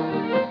Lil.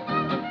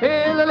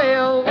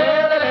 Hill-a-lil,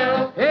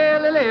 hill-a-lil,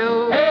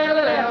 hill-a-lil,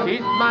 hill-a-lil.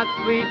 She's my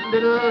sweet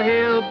little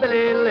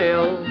hillbilly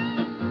Lil.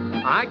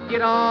 I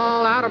get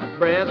all out of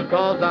breath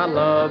 'cause I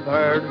love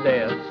her to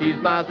death. She's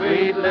my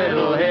sweet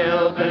little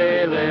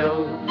hillbilly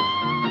Lil.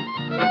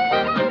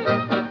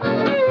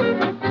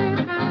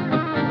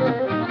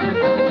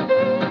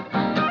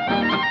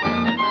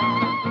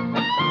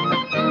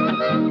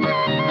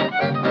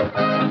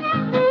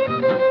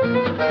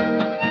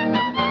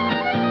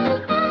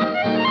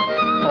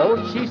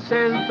 She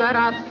says that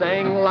I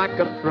sing like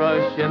a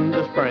thrush in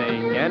the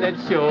spring, and it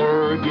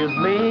sure gives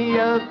me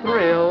a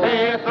thrill.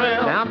 Hey, a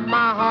thrill. Now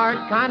my heart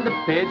kind of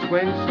pitch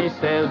when she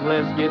says,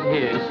 let's get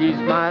hit. She's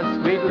my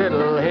sweet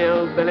little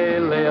hillbilly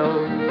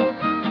Lil.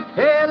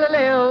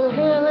 Hill-a-lil,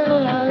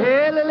 hill-a-lil,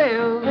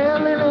 hill-a-lil,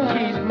 hill-a-lil.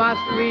 She's my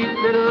sweet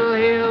little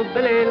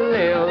hillbilly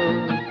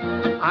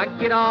Lil. I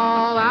get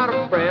all out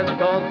of breath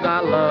 'cause I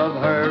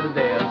love her to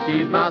death.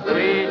 She's my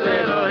sweet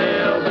little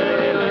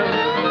hillbilly Lil.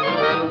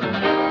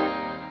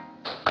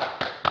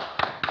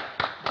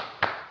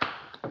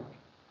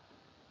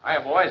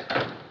 Hiya, boys.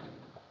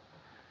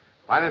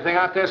 Find anything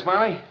out there,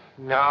 Smiley?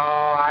 No,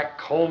 I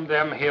combed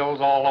them hills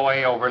all the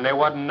way over, and there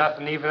wasn't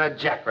nothing, even a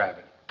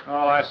jackrabbit.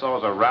 All I saw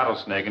was a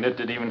rattlesnake, and it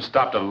didn't even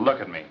stop to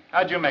look at me.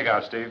 How'd you make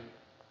out, Steve?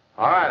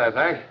 All right, I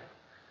think.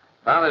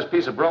 Found this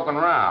piece of broken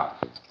rowel.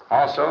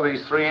 Also,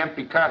 these 3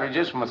 empty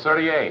cartridges from a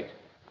 .38.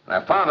 And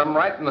I found them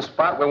right in the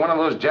spot where one of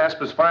those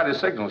Jaspers fired his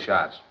signal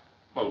shots.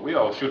 Well, we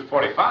all shoot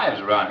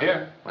 .45s around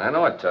here. I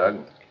know it, Tug.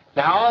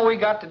 Now, all we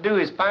got to do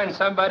is find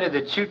somebody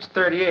that shoots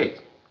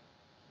 .38.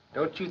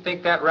 Don't you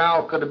think that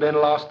rowel could have been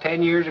lost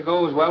 10 years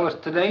ago as well as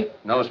today?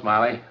 No,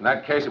 Smiley. In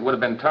that case, it would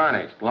have been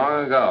tarnished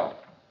long ago.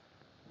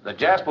 The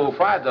Jasper who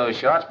fired those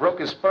shots broke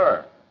his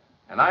spur.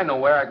 And I know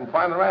where I can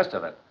find the rest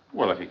of it.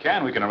 Well, if you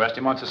can, we can arrest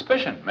him on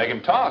suspicion. Make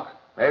him talk.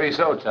 Maybe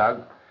so,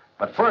 Tug.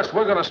 But first,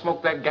 we're going to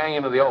smoke that gang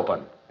into the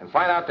open and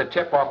find out the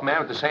tip-off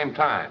man at the same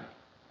time.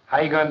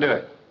 How you going to do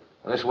it?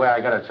 Well, this way I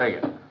got it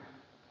figured.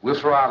 We'll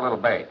throw out a little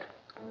bait.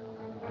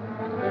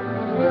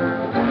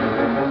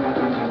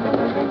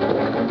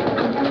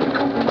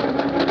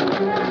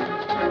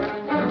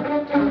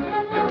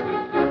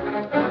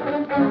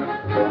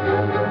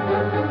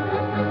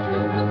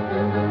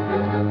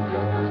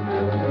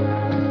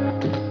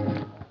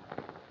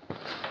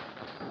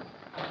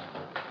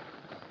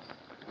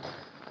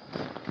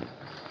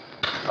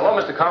 Hello,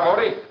 Mr.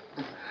 Carmody.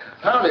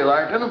 Howdy,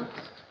 Larkin.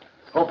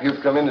 Hope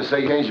you've come in to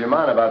say you changed your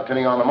mind about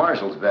pinning on the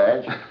marshal's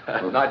badge.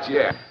 Not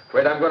yet.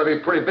 Afraid I'm going to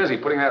be pretty busy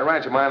putting that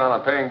ranch of mine on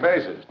a paying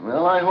basis.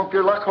 Well, I hope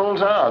your luck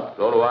holds out.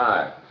 So do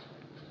I.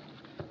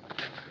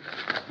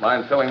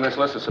 Mind filling this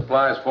list of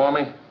supplies for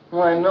me?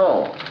 Why,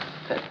 no.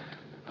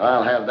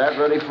 I'll have that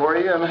ready for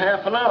you in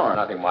half an hour.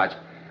 Nothing much.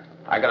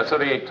 I got a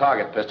 .38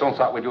 target pistol and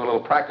thought we'd do a little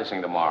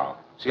practicing tomorrow.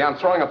 See, I'm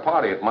throwing a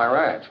party at my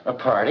ranch. A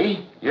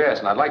party? Yes,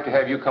 and I'd like to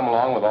have you come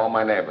along with all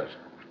my neighbors.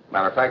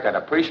 Matter of fact, I'd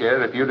appreciate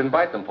it if you'd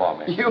invite them for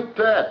me. You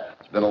bet.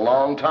 It's been a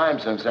long time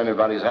since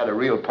anybody's had a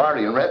real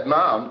party in Red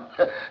Mound.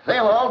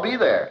 They'll all be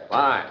there.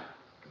 Fine.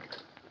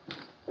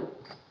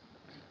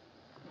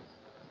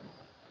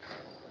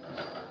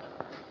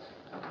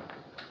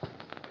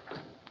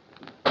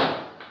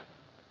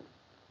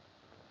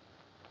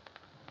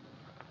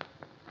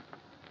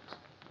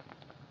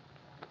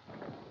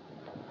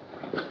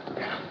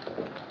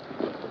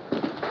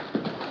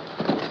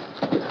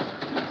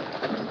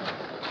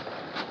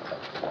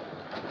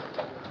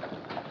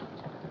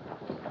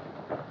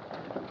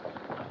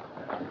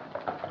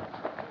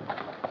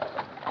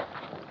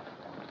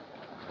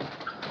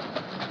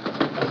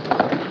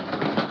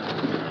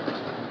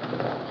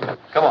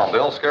 Come on,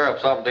 Bill, scare up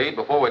something to eat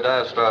before we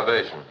die of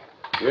starvation.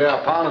 Yeah,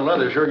 a pound of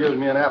leather sure gives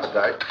me an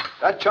appetite.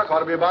 That chuck ought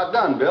to be about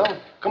done, Bill.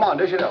 Come on,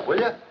 dish it up, will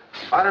you?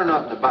 I don't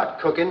know nothing about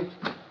cooking.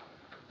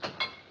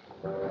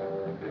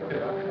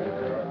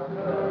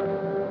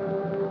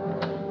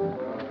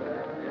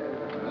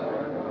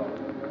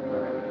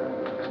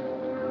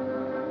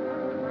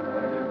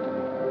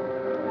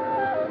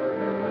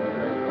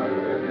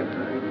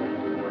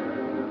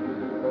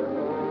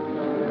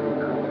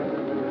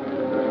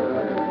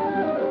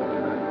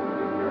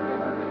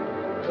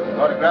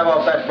 Ought to grab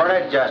off that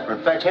Burnette Jasper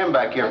and fetch him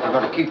back here if we're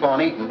going to keep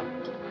on eating.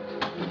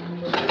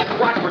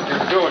 Watch what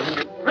you're doing.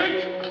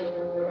 Reach!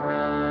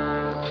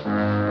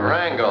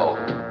 Durango.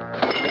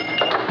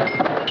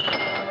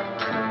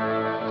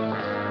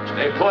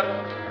 Stay put.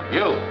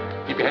 You.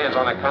 Keep your hands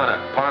on that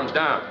counter. Palms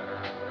down.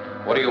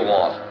 What do you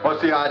want?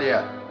 What's the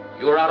idea?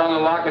 You were out on the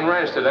lock and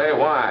ranch today.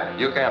 Why?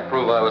 You can't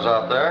prove I was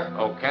out there.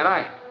 Oh, can't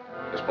I?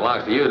 This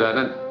belongs to you,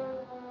 doesn't it?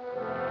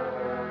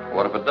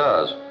 What if it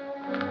does?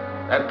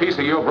 That piece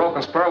of your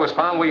broken spur was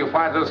found where you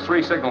fired those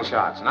 3 signal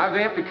shots, and I've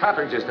the empty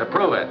cartridges to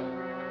prove it.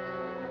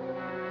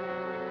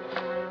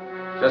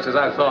 Just as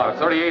I thought, a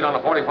 .38 on a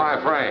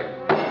 .45 frame.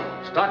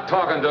 Stop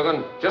talking,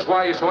 Dugan. Just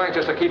why are you so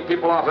anxious to keep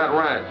people off that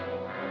ranch?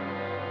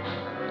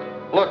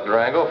 Look,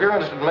 Durango, if you're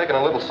interested in making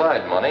a little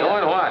side money...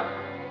 Knowing what?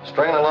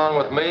 Staying along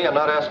with me and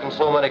not asking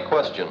so many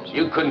questions.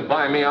 You couldn't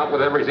buy me out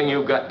with everything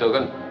you've got,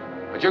 Dugan.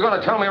 But you're going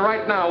to tell me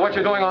right now what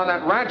you're doing on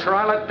that ranch, or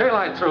I'll let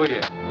daylight through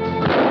you.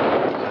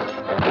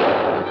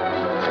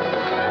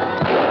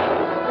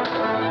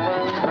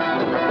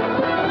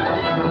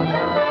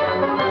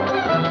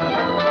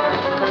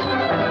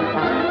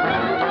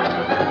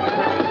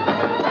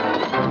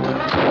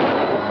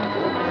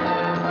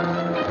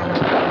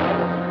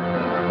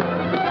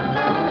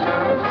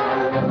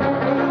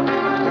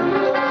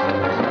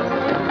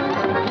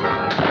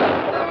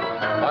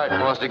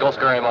 Rusty, go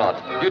scare him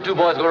out. You two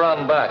boys go around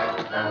and back.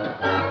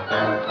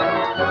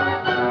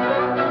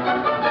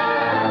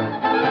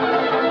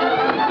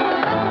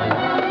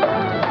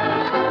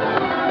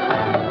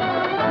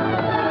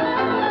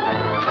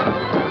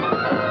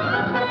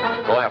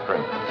 Go after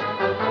him.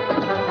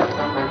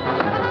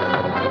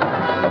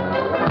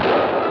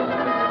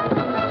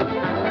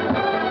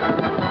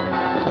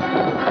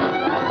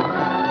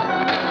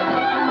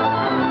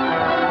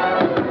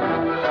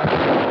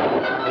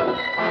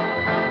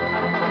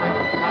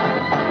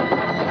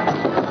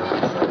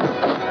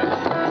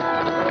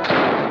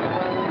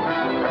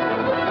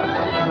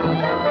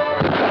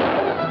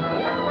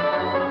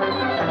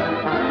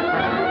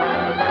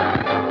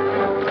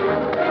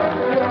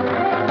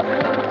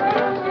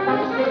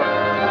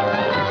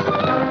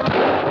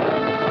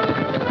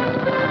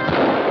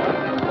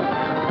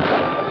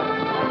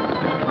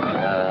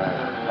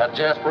 That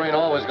Jasper ain't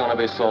always gonna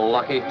be so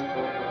lucky.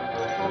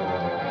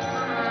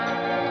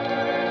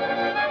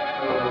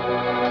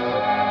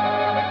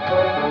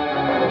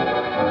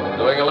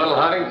 Doing a little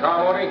hunting,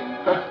 Carmody?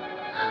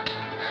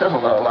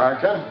 Hello,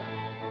 Larkin.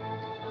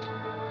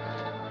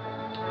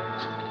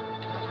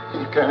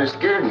 You kind of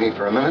scared me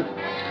for a minute.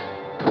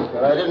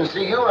 But I didn't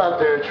see you out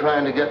there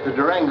trying to get the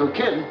Durango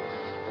kid.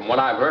 From what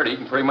I've heard, he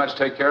can pretty much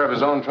take care of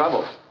his own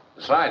trouble.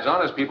 Besides,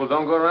 honest people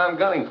don't go around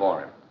gunning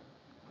for him.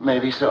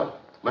 Maybe so.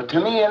 But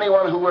to me,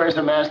 anyone who wears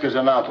a mask is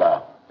an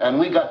outlaw. And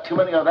we got too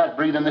many of that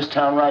breed in this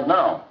town right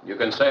now. You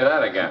can say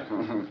that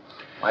again.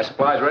 My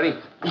supplies ready?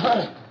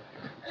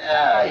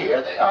 Yeah,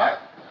 here they are.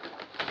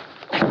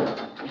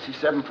 This is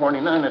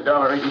 $7.49,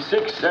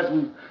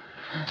 $1.86,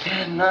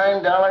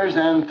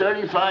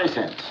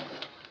 $9.35.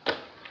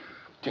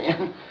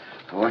 10,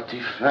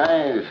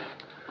 45,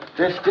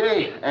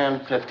 50,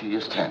 and 50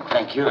 is 10.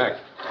 Thank you.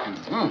 Thanks.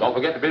 Don't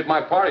forget to be at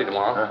my party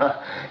tomorrow.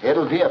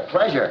 It'll be a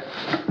pleasure.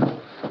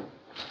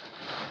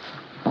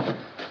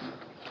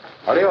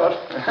 Adios.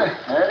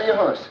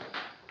 Adios.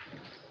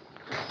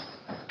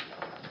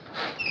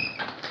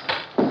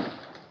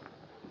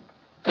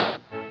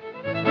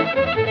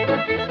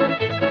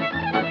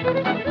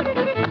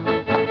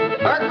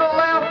 Circle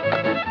left.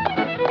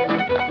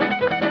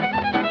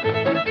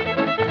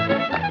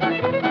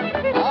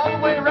 All the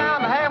way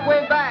around,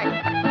 halfway back.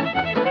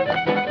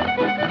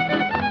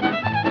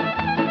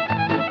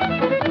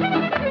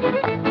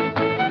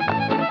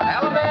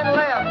 Alabama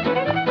left.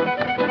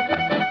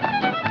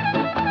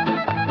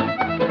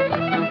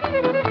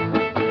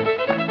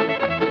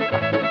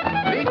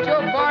 Beat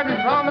your partner,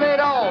 promenade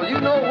all. You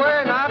know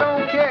where, and I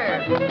don't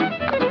care.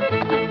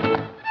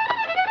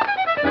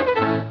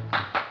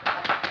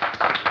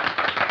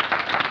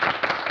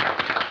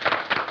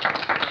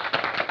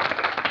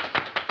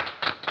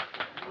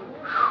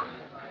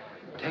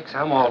 Tex,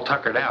 I'm all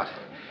tuckered out.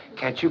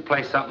 Can't you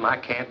play something I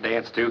can't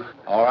dance to?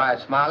 All right,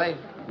 Smiley.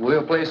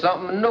 We'll play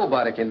something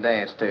nobody can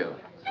dance to.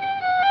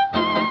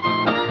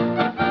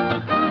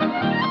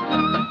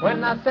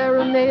 When I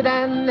serenade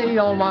Annie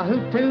on my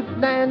hoot-toot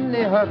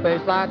nanny, her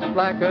face lights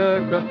like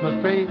a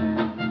Christmas tree.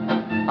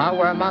 I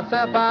wear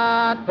myself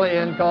out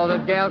playing, cause the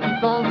gal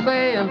keeps on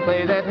saying,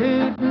 play that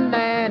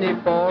hoot-nanny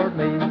for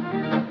me.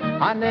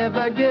 I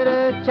never get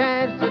a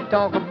chance to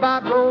talk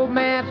about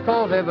romance,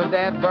 cause every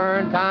that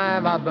burn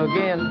time I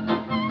begin.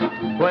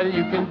 Well,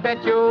 you can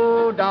bet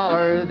your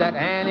dollar that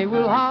Annie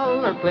will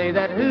holler, play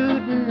that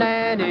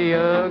hoot-nanny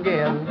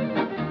again.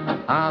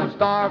 I'm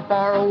starved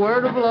for a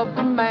word of love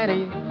from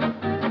Annie,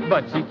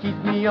 but she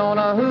keeps me on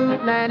a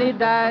hoot-nanny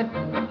diet.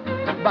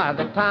 By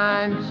the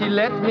time she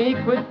lets me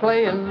quit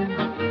playing,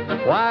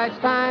 why, it's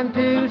time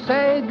to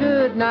say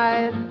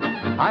goodnight.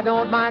 I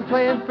don't mind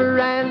playing for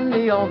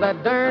Annie on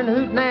that darn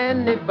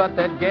hoot-nanny, but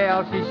that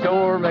gal, she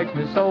sure makes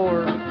me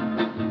sore.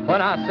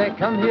 When I say,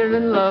 come here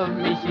and love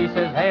me, she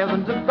says,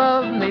 heavens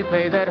above me,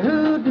 play that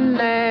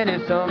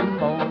hoot-nanny some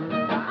more.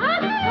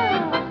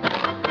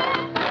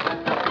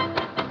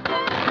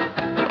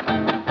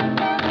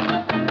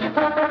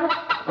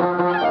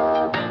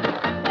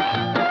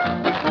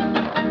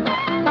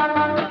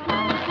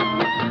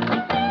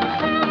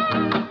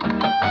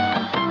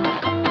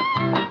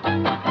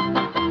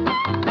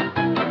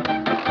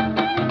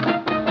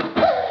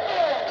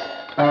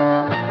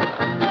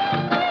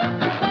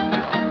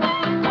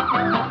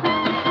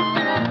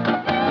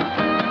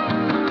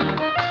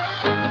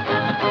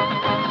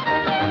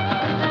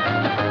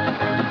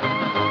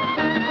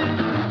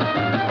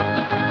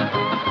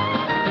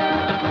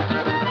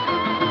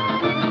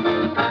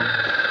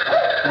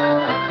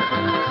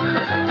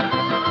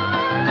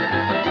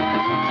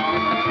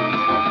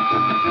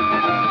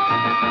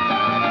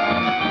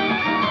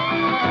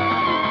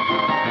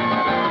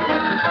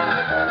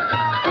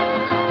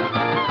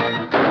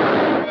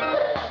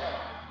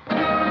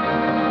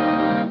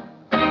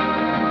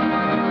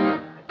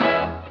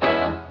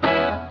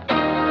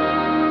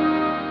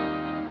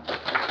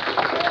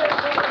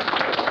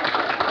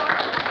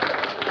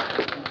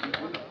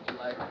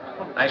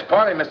 Nice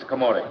party, Mr.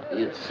 Commode.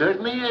 It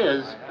certainly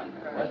is.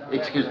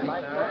 Excuse me.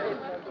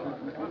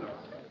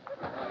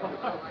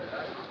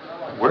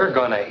 We're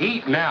gonna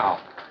eat now.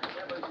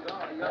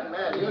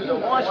 Use a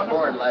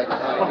washboard like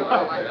that.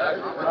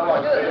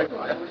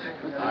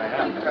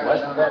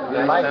 Wasn't that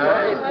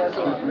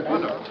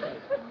delightful?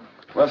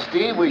 Well,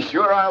 Steve, we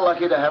sure are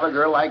lucky to have a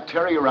girl like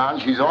Terry around.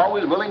 She's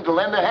always willing to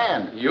lend a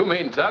hand. You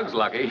mean Tug's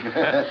lucky.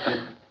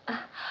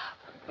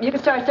 You can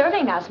start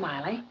serving now,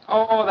 Smiley.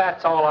 Oh,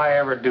 that's all I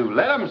ever do.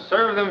 Let them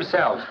serve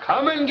themselves.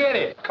 Come and get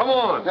it. Come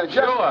on. Now, just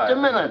show us. a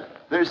minute.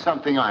 There's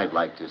something I'd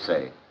like to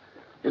say.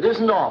 It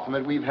isn't often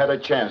that we've had a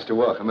chance to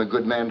welcome a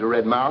good man to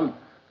Red Mountain.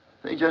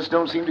 They just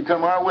don't seem to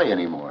come our way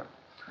anymore.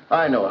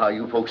 I know how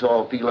you folks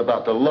all feel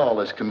about the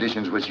lawless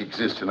conditions which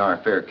exist in our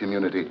fair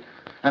community.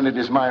 And it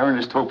is my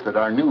earnest hope that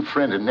our new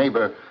friend and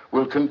neighbor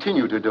will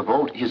continue to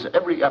devote his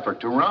every effort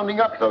to rounding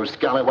up those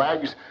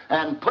scallywags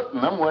and putting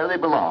them where they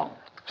belong.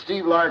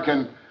 Steve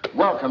Larkin,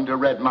 welcome to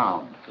Red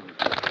Mound.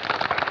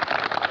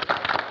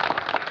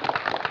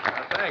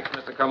 Thanks,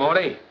 Mr.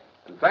 Commode.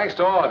 And thanks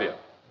to all of you.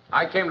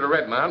 I came to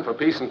Red Mountain for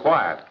peace and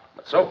quiet,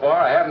 but so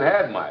far I haven't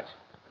had much.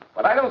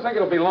 But I don't think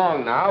it'll be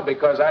long now,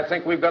 because I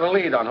think we've got a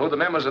lead on who the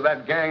members of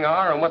that gang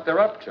are and what they're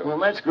up to. Well,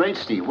 that's great,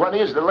 Steve. What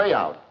is the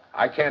layout?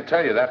 I can't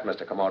tell you that,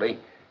 Mr. Commodity.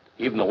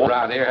 Even the ones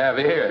around here have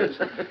ears.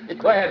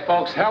 Go ahead,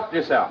 folks. Help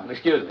yourself.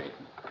 Excuse me.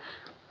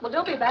 Well,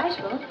 don't be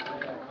bashful.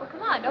 Well,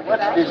 come on, don't be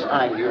What's bashful. this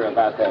I hear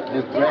about that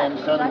new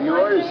grandson of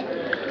yours?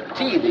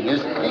 Teething,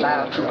 isn't he?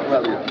 Well,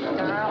 have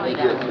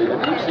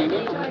you seen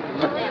him?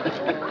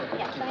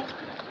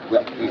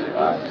 Well, here,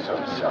 I'm so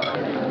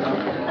sorry.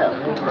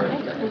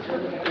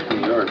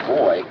 He's your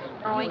boy.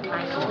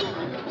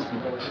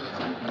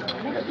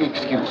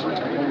 Excuse me.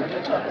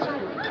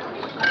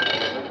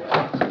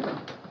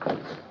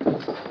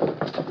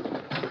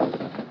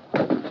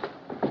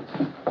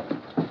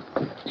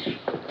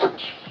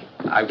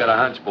 I've got a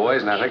hunch,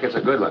 boys, and I think it's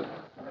a good one.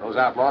 Those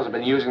outlaws have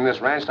been using this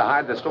ranch to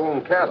hide the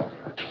stolen cattle.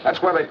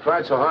 That's why they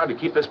tried so hard to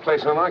keep this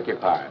place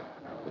unoccupied.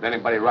 With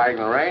anybody riding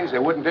the range, they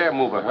wouldn't dare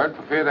move a herd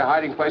for fear their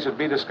hiding place would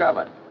be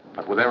discovered.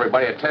 But with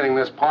everybody attending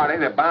this party,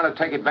 they're bound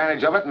to take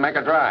advantage of it and make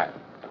a drive.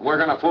 But we're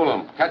gonna fool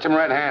them, catch them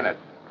red-handed.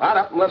 Mount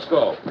up and let's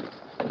go.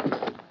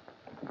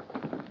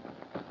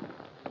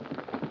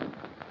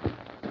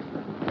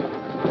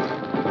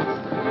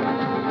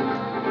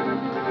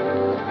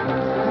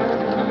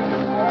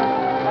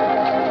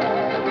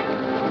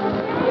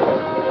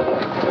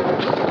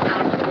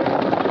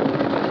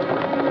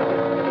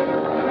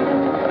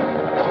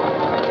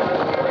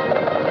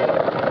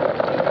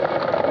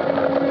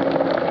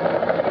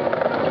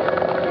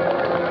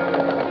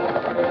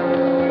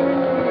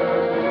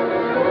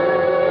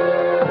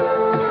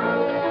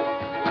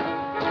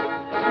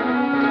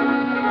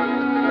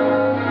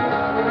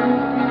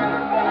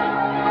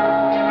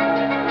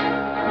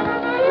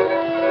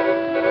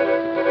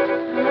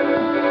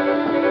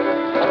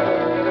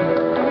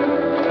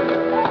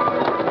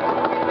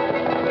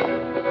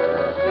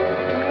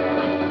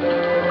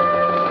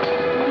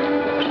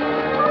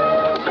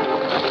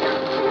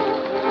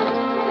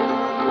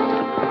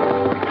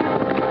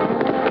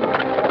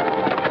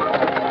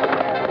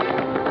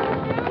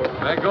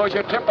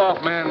 Your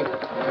tip-off, man.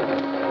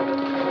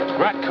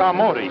 Rat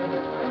Carmody.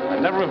 I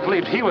never have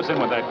believed he was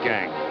in with that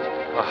gang.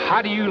 Well,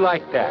 how do you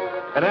like that?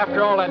 And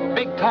after all that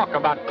big talk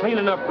about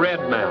cleaning up Red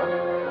Mountain.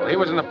 Well, he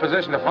was in a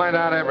position to find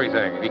out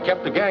everything. He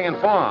kept the gang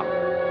informed.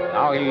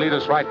 Now he'll lead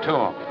us right to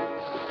him.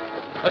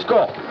 Let's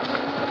go.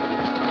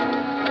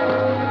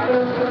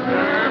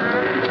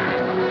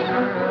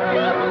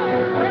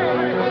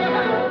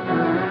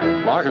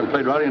 Larkin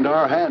played right into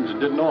our hands and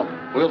didn't know it.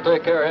 We'll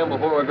take care of him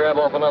before we grab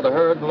off another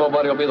herd, and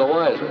nobody will be the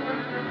wiser.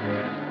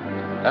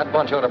 That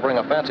bunch ought to bring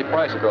a fancy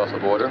price across the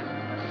border.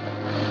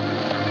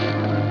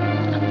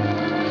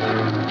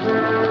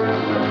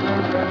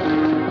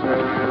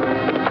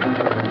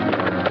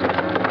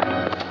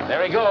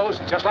 There he goes,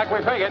 just like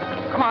we figured.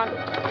 Come on.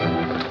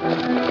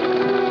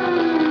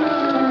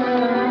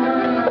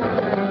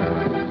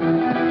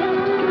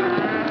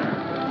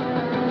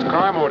 It's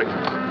Carmody.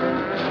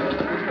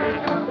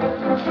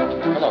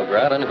 Hello,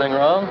 Grant. Anything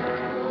wrong?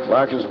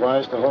 Larkin's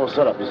wise to the whole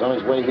setup. He's on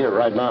his way here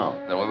right now.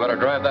 Then we better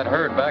drive that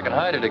herd back and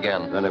hide it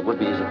again. Then it would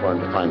be easy for him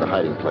to find the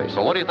hiding place.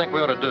 So what do you think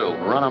we ought to do?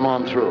 Run him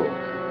on through.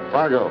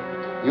 Fargo,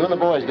 you and the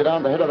boys get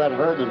down to the head of that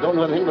herd and don't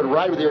do anything but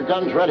ride with your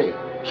guns ready.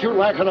 Shoot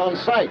Larkin on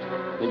sight.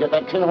 You get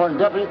that tin horn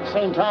deputy at the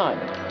same time.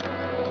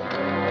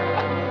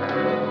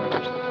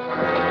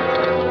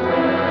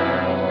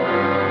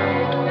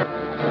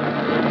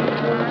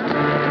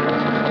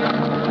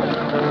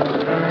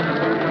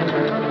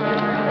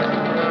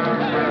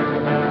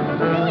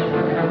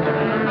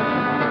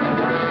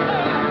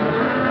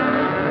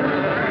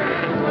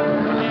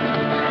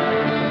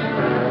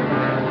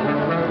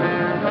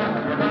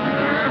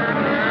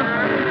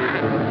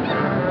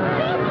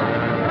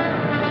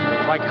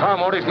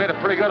 Carmody's made a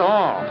pretty good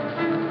haul.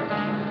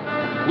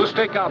 We'll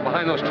stake out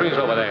behind those trees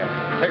over there.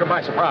 Take her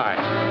by surprise.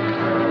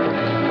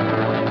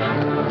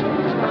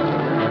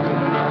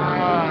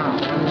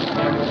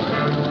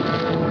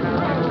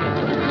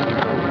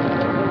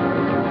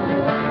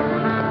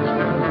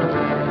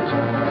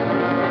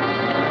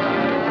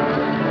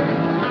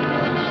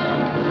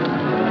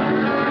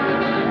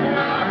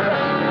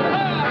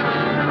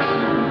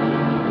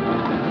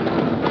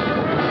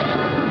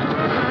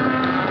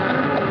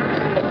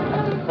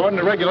 According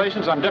to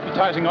regulations, I'm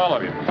deputizing all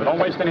of you, so don't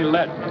waste any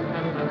lead.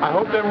 I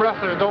hope them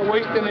rustlers don't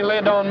waste any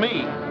lead on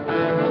me.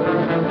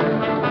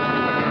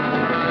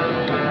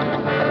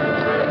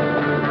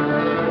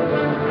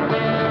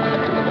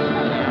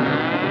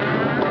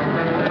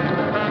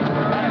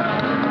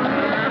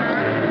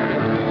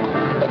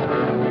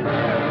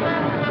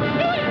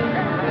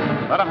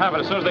 Let them have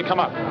it as soon as they come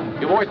up.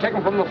 You boys take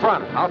them from the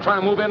front. I'll try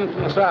and move in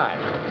from the side.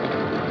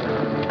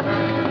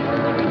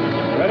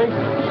 Ready?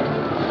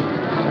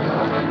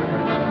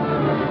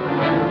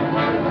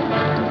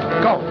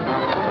 Go.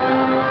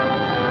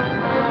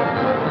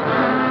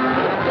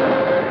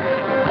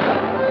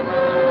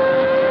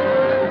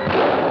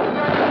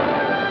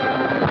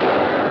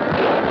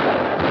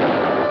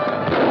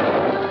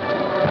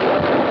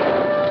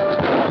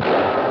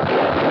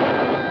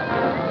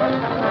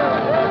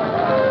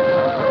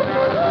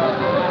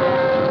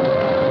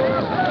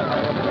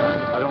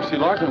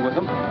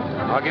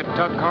 get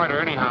tugged harder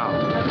anyhow.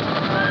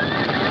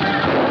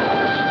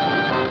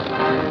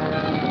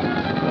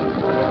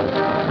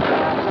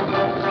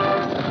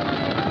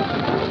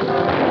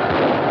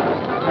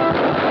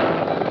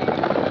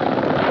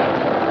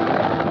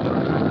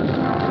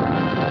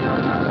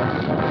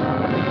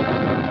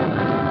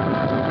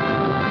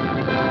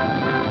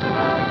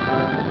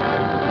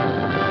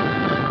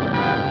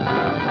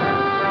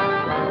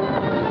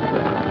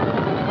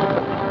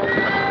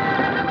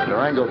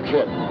 Durango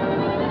Kid.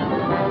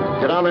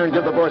 Get down there and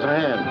give the boys a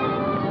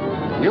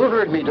hand. You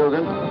heard me,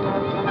 Dugan.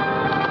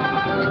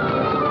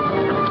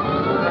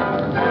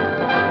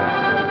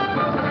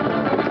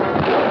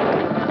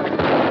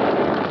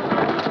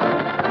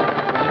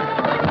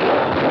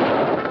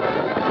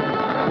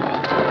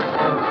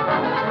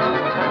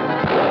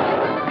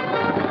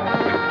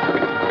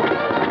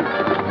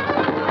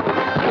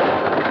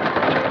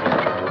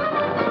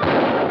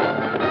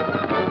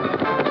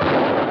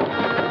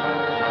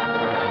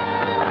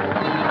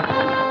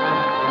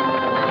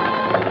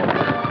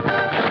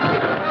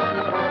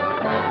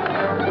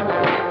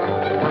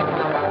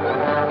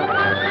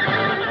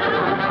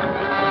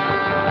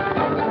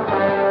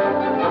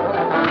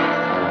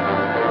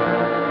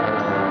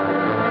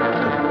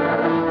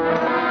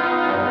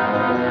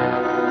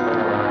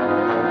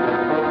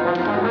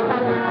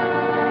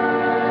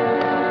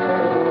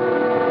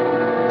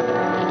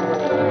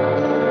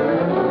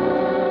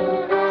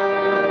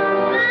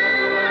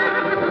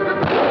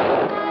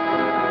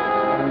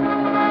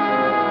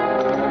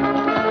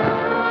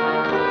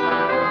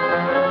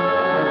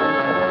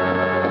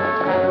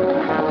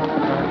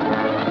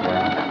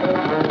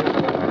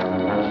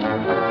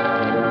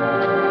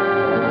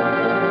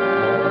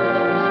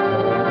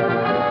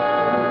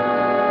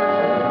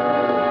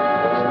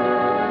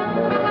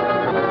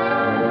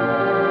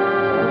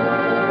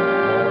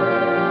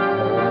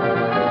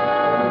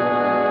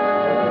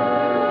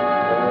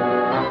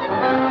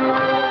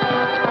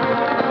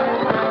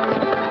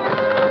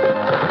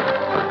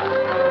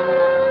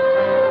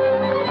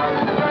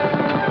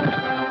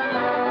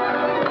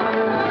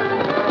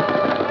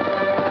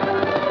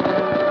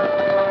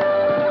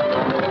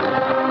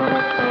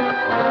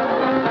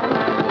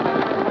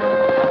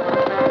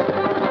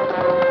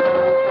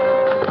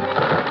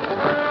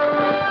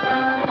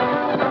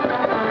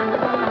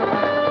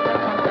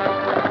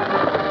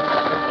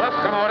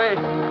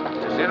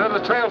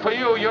 For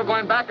you, you're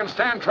going back and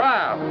stand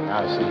trial.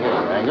 Now, see here,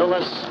 Durango.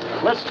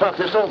 Let's talk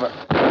this over.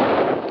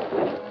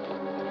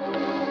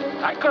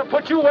 I could have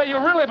put you where you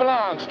really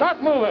belong.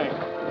 Start moving.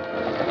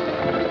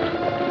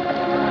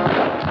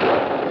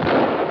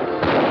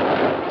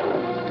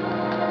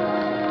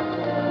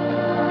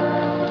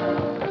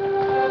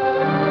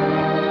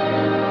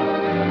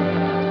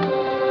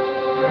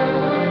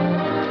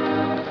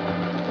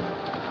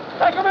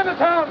 Take them into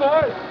town,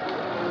 boys.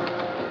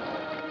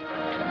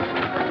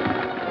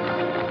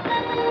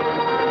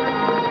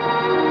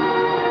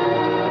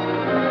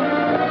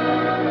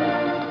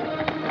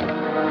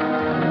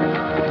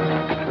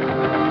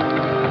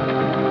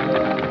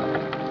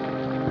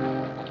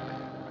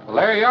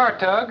 There you are,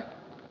 Tug.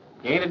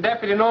 You ain't a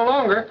deputy no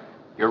longer.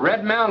 You're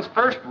Red Mountain's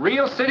first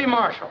real city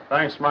marshal.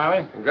 Thanks,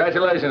 Smiley.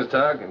 Congratulations,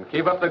 Tug, and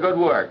keep up the good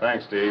work.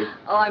 Thanks, Steve.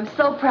 Oh, I'm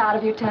so proud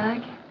of you,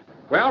 Tug.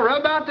 Well,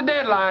 rub out the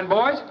deadline,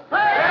 boys.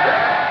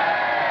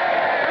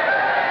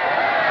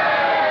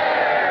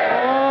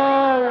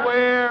 Oh,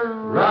 we're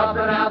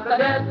rubbing out the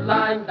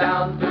deadline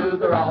down to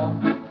the raw,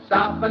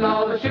 stopping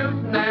all the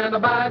shooting and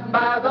abiding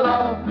by the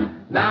law.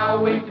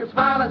 Now we can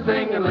smile and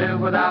sing and live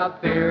without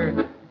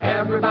fear.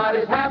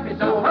 Everybody's happy,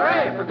 so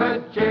hooray for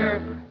good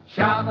cheer.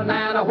 Shouting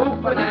and a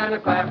whooping and a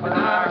clapping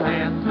our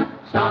hands,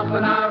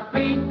 stomping our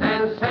feet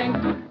and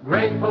sing,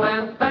 grateful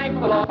and